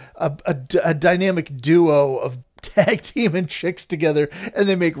of a dynamic duo of tag team and chicks together, and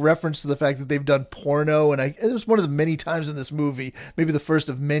they make reference to the fact that they've done porno. And it was one of the many times in this movie, maybe the first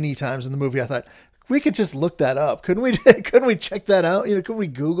of many times in the movie, I thought, we could just look that up. Couldn't we? Couldn't we check that out? Couldn't we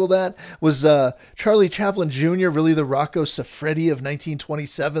Google that? Was Charlie Chaplin Jr. really the Rocco Siffredi of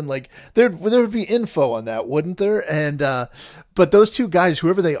 1927? There would be info on that, wouldn't there? And but those two guys,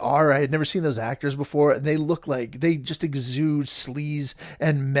 whoever they are, I had never seen those actors before, and they look like they just exude sleaze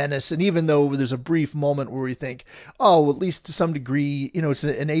and menace. And even though there's a brief moment where we think, oh, at least to some degree, it's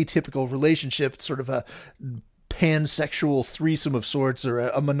an atypical relationship, it's sort of a pansexual threesome of sorts, or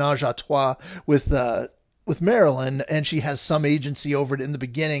a menage a trois with Marilyn, and she has some agency over it in the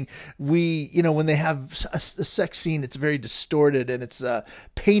beginning. When they have a sex scene, it's very distorted, and it's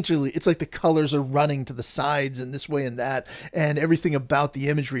painterly. It's like the colors are running to the sides and this way and that, and everything about the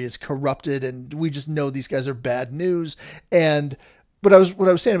imagery is corrupted, and we just know these guys are bad news. And what I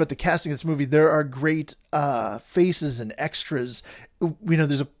was saying about the casting of this movie, there are great faces and extras.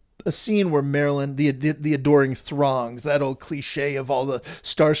 There's a scene where Marilyn, the adoring throngs, that old cliche of all the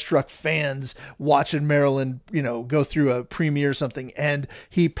starstruck fans watching Marilyn, go through a premiere or something, and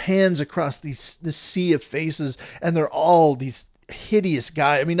he pans across this sea of faces, and they're all these hideous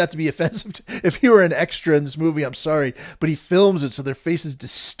guy. Not to be offensive if you were an extra in this movie, I'm sorry, but he films it so their faces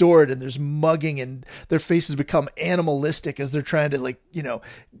distort, and there's mugging, and their faces become animalistic as they're trying to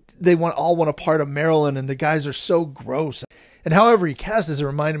they all want a part of Marilyn, and the guys are so gross. And however he cast this, it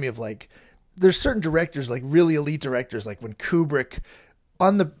reminded me of there's certain directors, really elite directors, when Kubrick,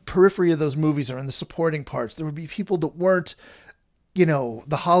 on the periphery of those movies or in the supporting parts, there would be people that weren't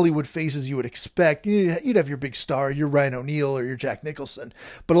the Hollywood faces you would expect. You'd have your big star, your Ryan O'Neal or your Jack Nicholson.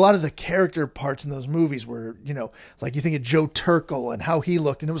 But a lot of the character parts in those movies were, you think of Joe Turkel and how he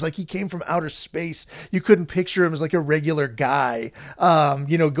looked. And it was like he came from outer space. You couldn't picture him as a regular guy, going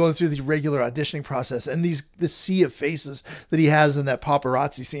through the regular auditioning process. And this sea of faces that he has in that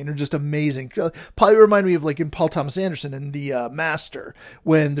paparazzi scene are just amazing. Probably remind me of in Paul Thomas Anderson in The Master,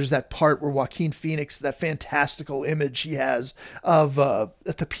 when there's that part where Joaquin Phoenix, that fantastical image he has at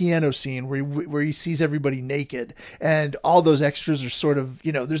the piano scene where he sees everybody naked, and all those extras are sort of,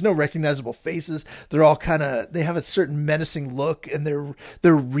 there's no recognizable faces. They're all they have a certain menacing look, and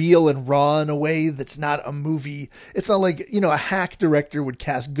they're real and raw in a way that's not a movie. It's not a hack director would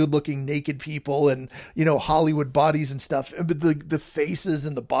cast good looking naked people and, Hollywood bodies and stuff. But the faces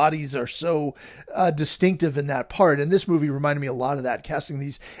and the bodies are so distinctive in that part. And this movie reminded me a lot of that, casting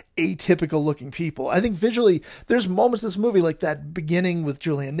these atypical looking people. I think visually there's moments in this movie like that beginning with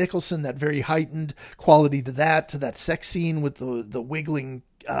Julianne Nicholson, that very heightened quality to that sex scene with the wiggling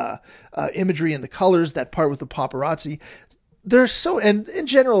imagery and the colors, that part with the paparazzi. And in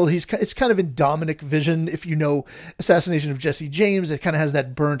general, it's kind of in Dominic vision. If you know Assassination of Jesse James, it kind of has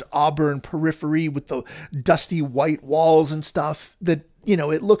that burnt auburn periphery with the dusty white walls and stuff that,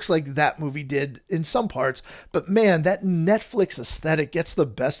 it looks like that movie did in some parts. But man, that Netflix aesthetic gets the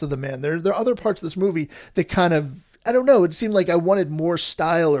best of the man. There are other parts of this movie that kind of, I don't know, it seemed like I wanted more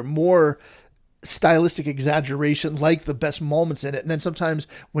style or more stylistic exaggeration, like the best moments in it. And then sometimes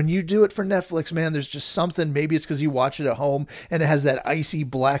when you do it for Netflix, man, there's just something, maybe it's because you watch it at home and it has that icy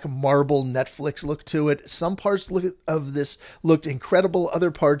black marble Netflix look to it. Some parts of this looked incredible.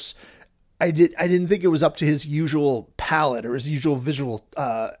 Other parts, I didn't think it was up to his usual palette or his usual visual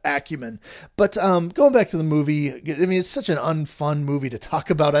acumen. But going back to the movie, I mean, it's such an unfun movie to talk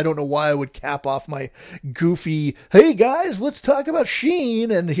about. I don't know why I would cap off my goofy, hey guys, let's talk about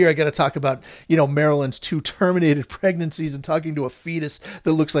Sheen. And here I got to talk about, Marilyn's 2 terminated pregnancies and talking to a fetus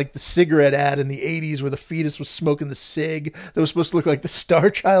that looks like the cigarette ad in the 80s where the fetus was smoking the cig that was supposed to look like the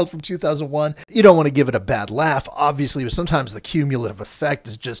Star Child from 2001. You don't want to give it a bad laugh, obviously, but sometimes the cumulative effect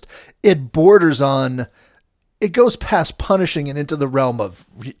is just, it borders on, it goes past punishing and into the realm of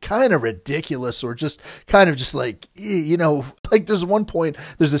kind of ridiculous, or just kind of just like, like there's one point,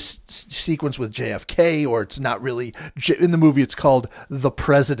 there's a sequence with JFK, or it's not really, in the movie it's called The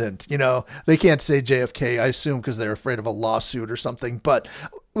President, they can't say JFK, I assume because they're afraid of a lawsuit or something, but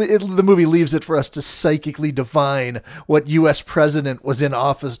the movie leaves it for us to psychically divine what U.S. president was in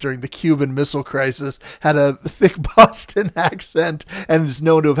office during the Cuban Missile Crisis, had a thick Boston accent, and is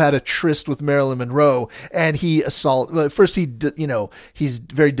known to have had a tryst with Marilyn Monroe. And first he's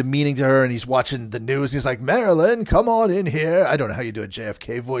very demeaning to her, and he's watching the news. He's like, Marilyn, come on in here. I don't know how you do a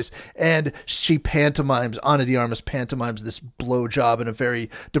JFK voice. And she pantomimes, Ana de Armas pantomimes this blowjob in a very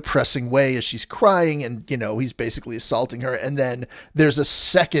depressing way as she's crying, and, he's basically assaulting her. And then there's a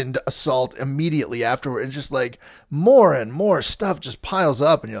second assault immediately afterward, and just like more and more stuff just piles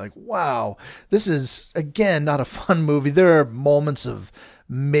up, and you're like, wow, this is, again, not a fun movie. There are moments of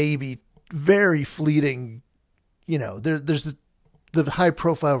maybe very fleeting, there's the high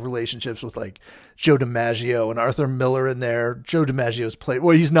profile relationships with like Joe DiMaggio and Arthur Miller in there. Joe DiMaggio's played,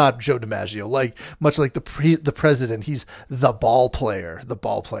 well, he's not Joe DiMaggio, much like the president, he's the ball player, they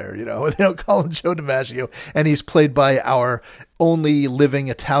don't call him Joe DiMaggio, and he's played by our only living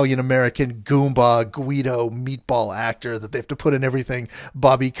Italian-American Goomba Guido meatball actor that they have to put in everything,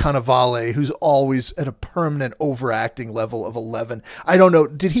 Bobby Cannavale, who's always at a permanent overacting level of 11. I don't know,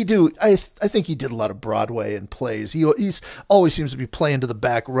 I think he did a lot of Broadway and plays. He's always seems to be playing to the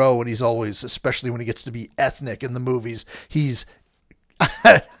back row, and he's always, especially when he gets to be ethnic in the movies, he's,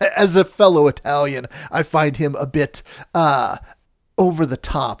 as a fellow Italian, I find him a bit over the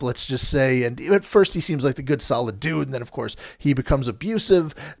top, let's just say. And at first he seems like the good solid dude, and then of course he becomes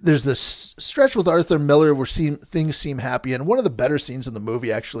abusive. There's this stretch with Arthur Miller where things seem happy, and one of the better scenes in the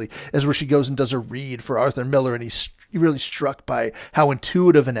movie actually is where she goes and does a read for Arthur Miller, and he's really struck by how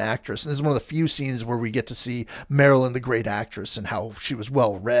intuitive an actress. And this is one of the few scenes where we get to see Marilyn, the great actress, and how she was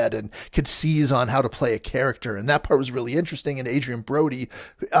well read and could seize on how to play a character. And that part was really interesting. And Adrian Brody,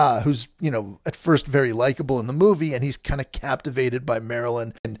 who's, at first very likable in the movie, and he's kind of captivated by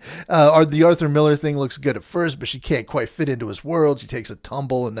Marilyn. And the Arthur Miller thing looks good at first, but she can't quite fit into his world. She takes a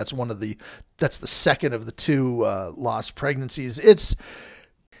tumble, and that's the second of the 2 lost pregnancies.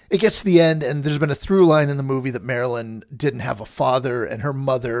 It gets to the end, and there's been a through line in the movie that Marilyn didn't have a father, and her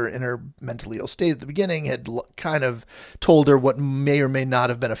mother, in her mentally ill state at the beginning, had kind of told her what may or may not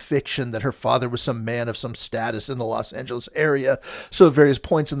have been a fiction, that her father was some man of some status in the Los Angeles area. So at various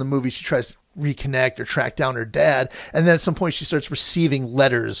points in the movie, she tries to reconnect or track down her dad, and then at some point she starts receiving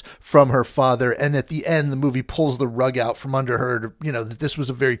letters from her father, and at the end the movie pulls the rug out from under her that this was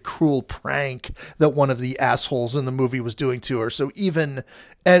a very cruel prank that one of the assholes in the movie was doing to her. So even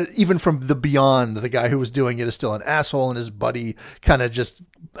from the beyond, the guy who was doing it is still an asshole, and his buddy kind of just,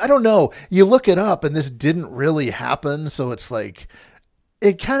 I don't know, you look it up and this didn't really happen, so it's like,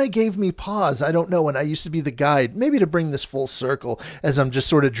 it kind of gave me pause. I don't know. And I used to be the guy, maybe to bring this full circle, as I'm just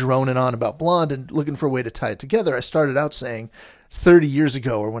sort of droning on about Blonde and looking for a way to tie it together. I started out saying 30 years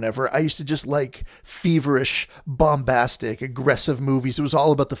ago or whenever, I used to just like feverish, bombastic, aggressive movies. It was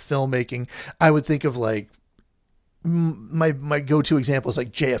all about the filmmaking. I would think of like, my go-to example is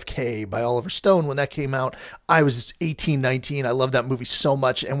like JFK by Oliver Stone. When that came out, I was 18, 19. I loved that movie so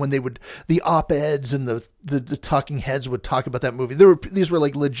much. And when the op-eds and the talking heads would talk about that movie, these were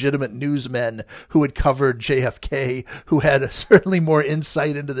like legitimate newsmen who had covered JFK, who had certainly more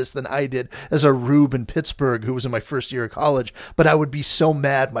insight into this than I did as a rube in Pittsburgh who was in my first year of college. But I would be so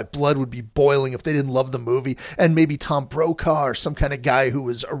mad, my blood would be boiling if they didn't love the movie. And maybe Tom Brokaw or some kind of guy who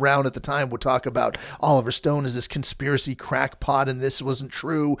was around at the time would talk about Oliver Stone as this conspiracy crackpot, and this wasn't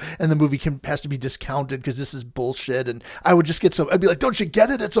true, and the movie has to be discounted because this is bullshit. And I would just I'd be like, don't you get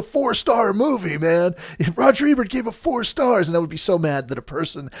it? It's a 4-star movie, man. Roger Ebert gave it 4 stars, and I would be so mad that a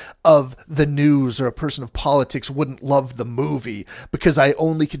person of the news or a person of politics wouldn't love the movie because I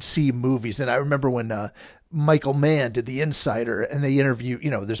only could see movies. And I remember when Michael Mann did The Insider, and they interview,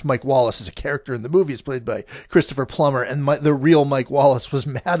 there's Mike Wallace as a character in the movie. It's played by Christopher Plummer, and the real Mike Wallace was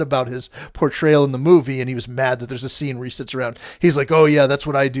mad about his portrayal in the movie, and he was mad that there's a scene where he sits around. He's like, oh yeah, that's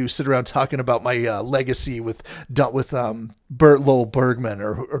what I do, sit around talking about my legacy with Burt Lowell Bergman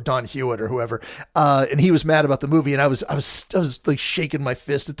or Don Hewitt or whoever, and he was mad about the movie, and I was like shaking my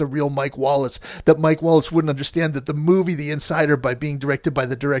fist at the real Mike Wallace, that Mike Wallace wouldn't understand that the movie The Insider, by being directed by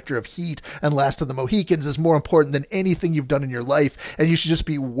the director of Heat and Last of the Mohicans, is more important than anything you've done in your life, and you should just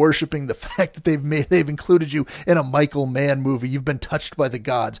be worshiping the fact that they've included you in a Michael Mann movie. You've been touched by the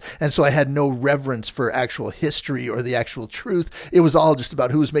gods. And so I had no reverence for actual history or the actual truth. It was all just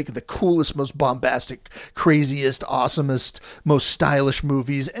about who was making the coolest, most bombastic, craziest, awesomest, most stylish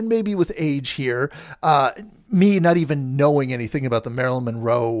movies. And maybe with age here, me not even knowing anything about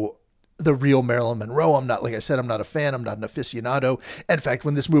the real Marilyn Monroe. I'm not, like I said, I'm not a fan. I'm not an aficionado. In fact,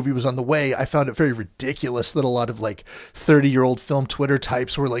 when this movie was on the way, I found it very ridiculous that a lot of like 30-year-old film Twitter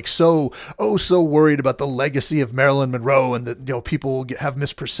types were like so worried about the legacy of Marilyn Monroe, and that, people have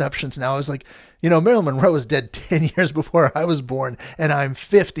misperceptions now. I was like, Marilyn Monroe was dead 10 years before I was born, and I'm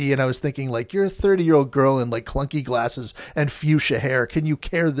 50. And I was thinking, like, you're a 30-year-old girl in like clunky glasses and fuchsia hair. Can you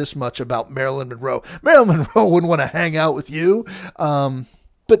care this much about Marilyn Monroe? Marilyn Monroe wouldn't want to hang out with you.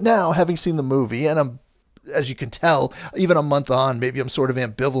 But now, having seen the movie, and I'm, as you can tell, even a month on, maybe I'm sort of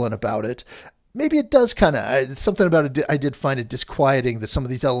ambivalent about it. Maybe it does something about it. I did find it disquieting that some of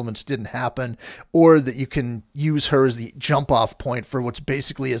these elements didn't happen, or that you can use her as the jump off point for what's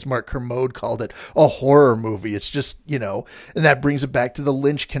basically, as Mark Kermode called it, a horror movie. It's just, and that brings it back to the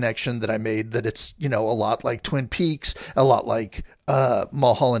Lynch connection that I made, that it's, a lot like Twin Peaks, a lot like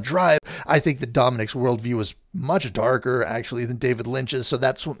Mulholland Drive. I think that Dominic's worldview is much darker, actually, than David Lynch's. So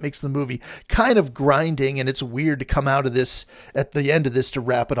that's what makes the movie kind of grinding. And it's weird to come out of this, at the end of this, to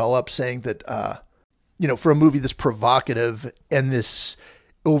wrap it all up saying that, for a movie this provocative and this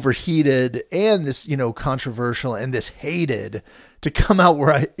overheated and this, controversial and this hated, to come out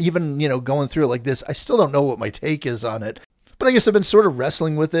where I even, going through it like this, I still don't know what my take is on it. But I guess I've been sort of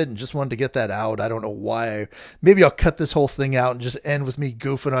wrestling with it and just wanted to get that out. I don't know why. Maybe I'll cut this whole thing out and just end with me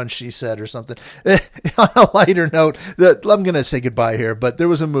goofing on She Said or something. On a lighter note, I'm going to say goodbye here, but there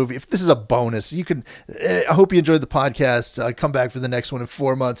was a movie. If this is a bonus, I hope you enjoyed the podcast. Come back for the next one in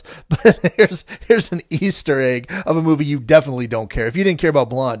 4 months. But here's an Easter egg of a movie you definitely don't care. If you didn't care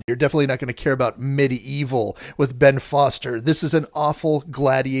about Blonde, you're definitely not going to care about Medieval with Ben Foster. This is an awful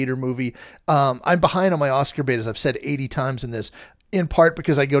gladiator movie. I'm behind on my Oscar bait, as I've said 80 times in this, in part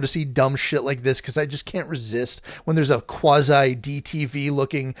because I go to see dumb shit like this because I just can't resist when there's a quasi DTV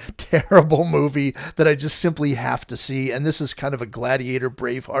looking terrible movie that I just simply have to see. And this is kind of a gladiator,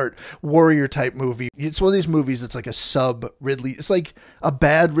 Braveheart, warrior type movie. It's one of these movies that's like a sub Ridley. It's like a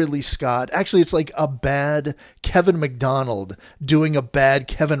bad Ridley Scott. Actually, it's like a bad Kevin McDonald doing a bad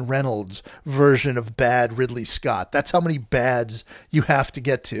Kevin Reynolds version of bad Ridley Scott. That's how many bads you have to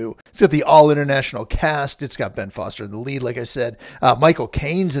get to. It's got the all international cast. It's got Ben Foster in the lead, like I said. Michael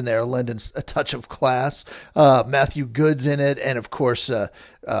Caine's in there, lending a touch of class. Matthew Good's in it, and of course,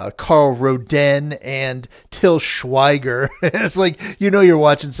 Carl Roden and Till Schweiger. It's like, you're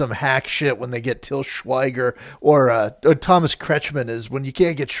watching some hack shit when they get Till Schweiger, or Thomas Kretschmann is, when you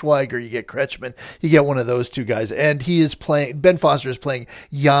can't get Schweiger, you get Kretschmann. You get one of those two guys. And Ben Foster is playing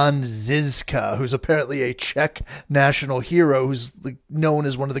Jan Žižka, who's apparently a Czech national hero who's known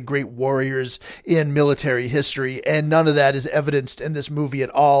as one of the great warriors in military history. And none of that is evidenced in this movie at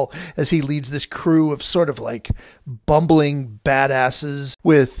all, as he leads this crew of sort of like bumbling badasses.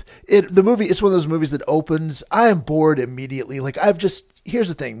 With it, the movie, it's one of those movies that opens, I am bored immediately. Here's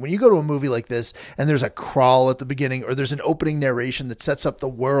the thing. When you go to a movie like this and there's a crawl at the beginning, or there's an opening narration that sets up the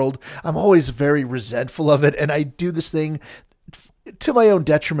world, I'm always very resentful of it. And I do this thing to my own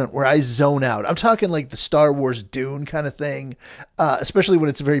detriment where I zone out. I'm talking like the Star Wars Dune kind of thing, especially when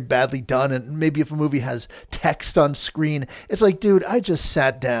it's very badly done. And maybe if a movie has text on screen, it's like, dude, I just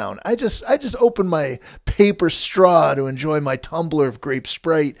sat down. I just opened my paper straw to enjoy my tumbler of grape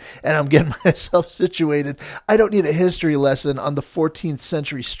Sprite, and I'm getting myself situated. I don't need a history lesson on the 14th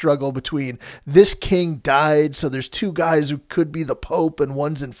century struggle between this king died, so there's two guys who could be the Pope, and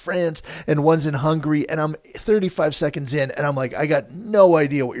one's in France and one's in Hungary. And I'm 35 seconds in, and I'm like, I got no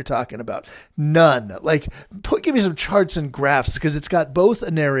idea what you're talking about. None. Like, give me some charts and graphs, because it's got both a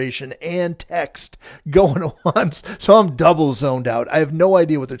narration and text going at once. So I'm double zoned out. I have no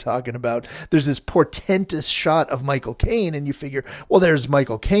idea what they're talking about. There's this portentous shot of Michael Caine, and you figure, well, there's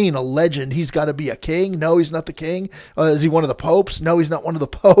Michael Caine, a legend. He's got to be a king. No, he's not the king. Is he one of the popes? No, he's not one of the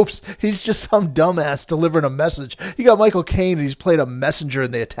popes. He's just some dumbass delivering a message. You got Michael Caine, and he's played a messenger,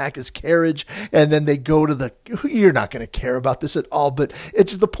 and they attack his carriage, and then they go to the... You're not going to care about this at all, but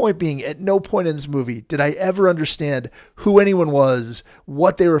it's the point being, at no point in this movie did I ever understand who anyone was,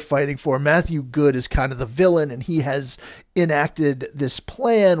 what they were fighting for. Matthew Good is kind of the villain, and he has enacted this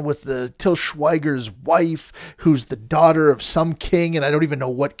plan with the Til Schweiger's wife, who's the daughter of some king, and I don't even know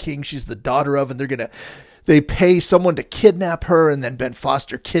what king she's the daughter of, and they pay someone to kidnap her, and then Ben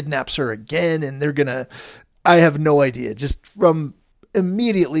Foster kidnaps her again, and I have no idea. Just from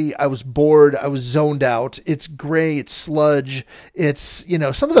immediately, I was bored. I was zoned out. It's gray. It's sludge. It's,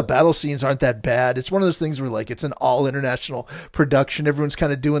 some of the battle scenes aren't that bad. It's one of those things where, like, it's an all international production. Everyone's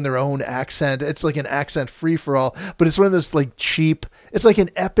kind of doing their own accent. It's like an accent free for all, but it's one of those, like, cheap. It's like an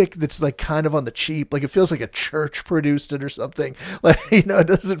epic that's, like, kind of on the cheap. Like, it feels like a church produced it or something. Like, it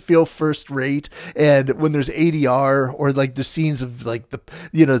doesn't feel first rate. And when there's ADR, or like the scenes of, like, the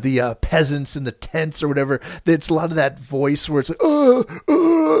peasants in the tents or whatever, it's a lot of that voice where it's like,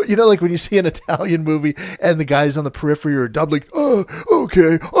 like when you see an Italian movie and the guys on the periphery are dubbing,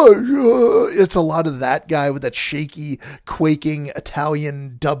 okay, it's a lot of that guy with that shaky, quaking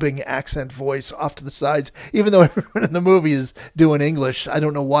Italian dubbing accent voice off to the sides, even though everyone in the movie is doing English. I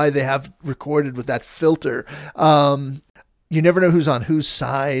don't know why they have recorded with that filter. You never know who's on whose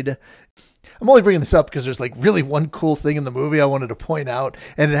side. I'm only bringing this up because there's, like, really one cool thing in the movie I wanted to point out,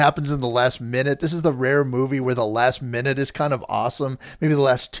 and it happens in the last minute. This is the rare movie where the last minute is kind of awesome. Maybe the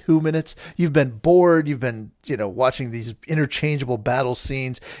last 2 minutes. You've been bored. You've been, watching these interchangeable battle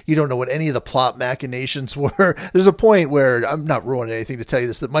scenes. You don't know what any of the plot machinations were. There's a point where, I'm not ruining anything to tell you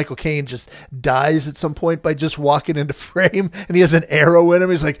this, that Michael Caine just dies at some point by just walking into frame, and he has an arrow in him.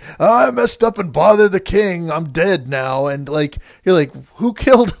 He's like, I messed up and bothered the king. I'm dead now. And, like, you're like, who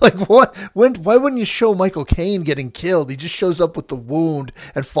killed, like, what? Why wouldn't you show Michael Caine getting killed? He just shows up with the wound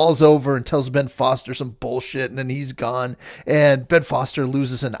and falls over and tells Ben Foster some bullshit, and then he's gone. And Ben Foster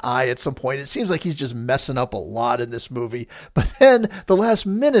loses an eye at some point. It seems like he's just messing up a lot in this movie. But then the last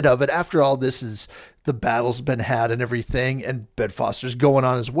minute of it, after all this is, the battle's been had and everything, and Ben Foster's going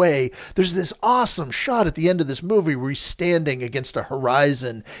on his way, there's this awesome shot at the end of this movie where he's standing against a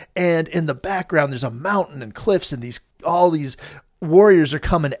horizon, and in the background there's a mountain and cliffs, and all these warriors are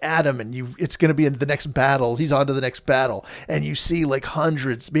coming at him, and it's going to be in the next battle. He's on to the next battle, and you see, like,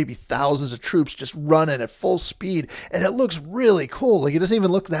 hundreds, maybe thousands of troops just running at full speed, and it looks really cool. Like, it doesn't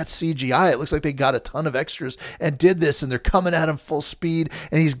even look that CGI. It looks like they got a ton of extras and did this, and they're coming at him full speed,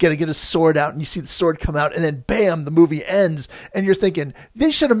 and he's going to get his sword out, and you see the sword come out, and then bam, the movie ends, and you're thinking,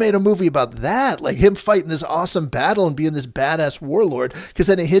 they should have made a movie about that, like him fighting this awesome battle and being this badass warlord, because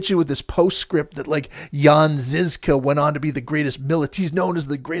then it hits you with this postscript that, like, Jan Žižka went on to be the greatest he's known as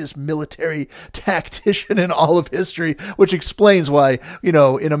the greatest military tactician in all of history, which explains why,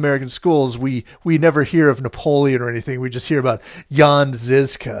 in American schools, we never hear of Napoleon or anything. We just hear about Jan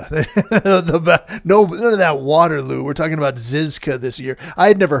Žižka. None of that Waterloo. We're talking about Žižka this year. I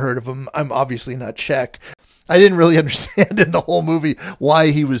had never heard of him. I'm obviously not Czech. I didn't really understand in the whole movie why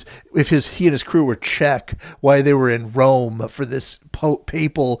he and his crew were Czech, why they were in Rome for this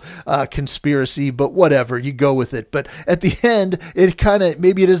papal conspiracy, but whatever, you go with it. But at the end,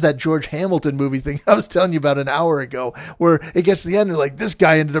 maybe it is that George Hamilton movie thing I was telling you about an hour ago, where it gets to the end, and like, this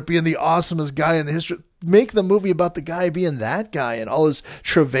guy ended up being the awesomest guy in the history. Make the movie about the guy being that guy and all his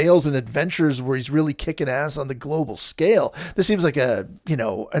travails and adventures where he's really kicking ass on the global scale. This seems like a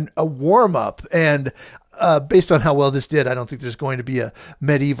warm up, and based on how well this did, I don't think there's going to be a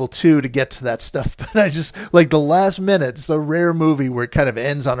Medieval 2 to get to that stuff. But I just, like, the last minute, it's the rare movie where it kind of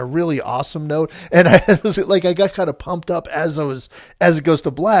ends on a really awesome note. And I got kind of pumped up as it goes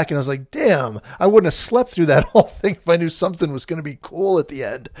to black. And I was like, damn, I wouldn't have slept through that whole thing if I knew something was going to be cool at the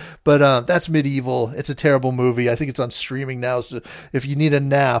end. But that's Medieval. It's a terrible movie. I think it's on streaming now. So if you need a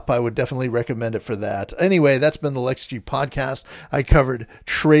nap, I would definitely recommend it for that. Anyway, that's been the LexG podcast. I covered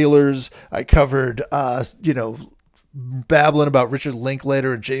trailers. I covered, babbling about Richard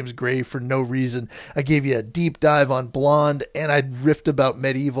Linklater and James Gray for no reason. I gave you a deep dive on Blonde, and I riffed about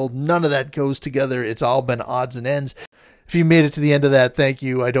Medieval. None of that goes together. It's all been odds and ends. If you made it to the end of that, thank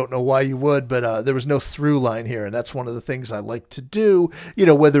you. I don't know why you would, but there was no through line here, and that's one of the things I like to do.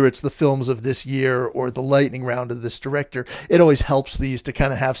 Whether it's the films of this year or the lightning round of this director, it always helps these to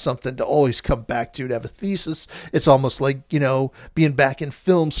kind of have something to always come back to have a thesis. It's almost like, being back in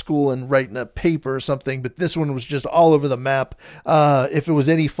film school and writing a paper or something, but this one was just all over the map. If it was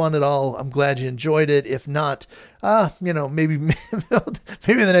any fun at all, I'm glad you enjoyed it. If not, maybe maybe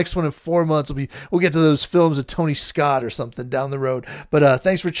the next one in 4 months we'll get to those films of Tony Scott or something down the road. But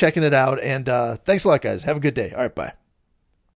thanks for checking it out, and thanks a lot, guys. Have a good day. All right, bye.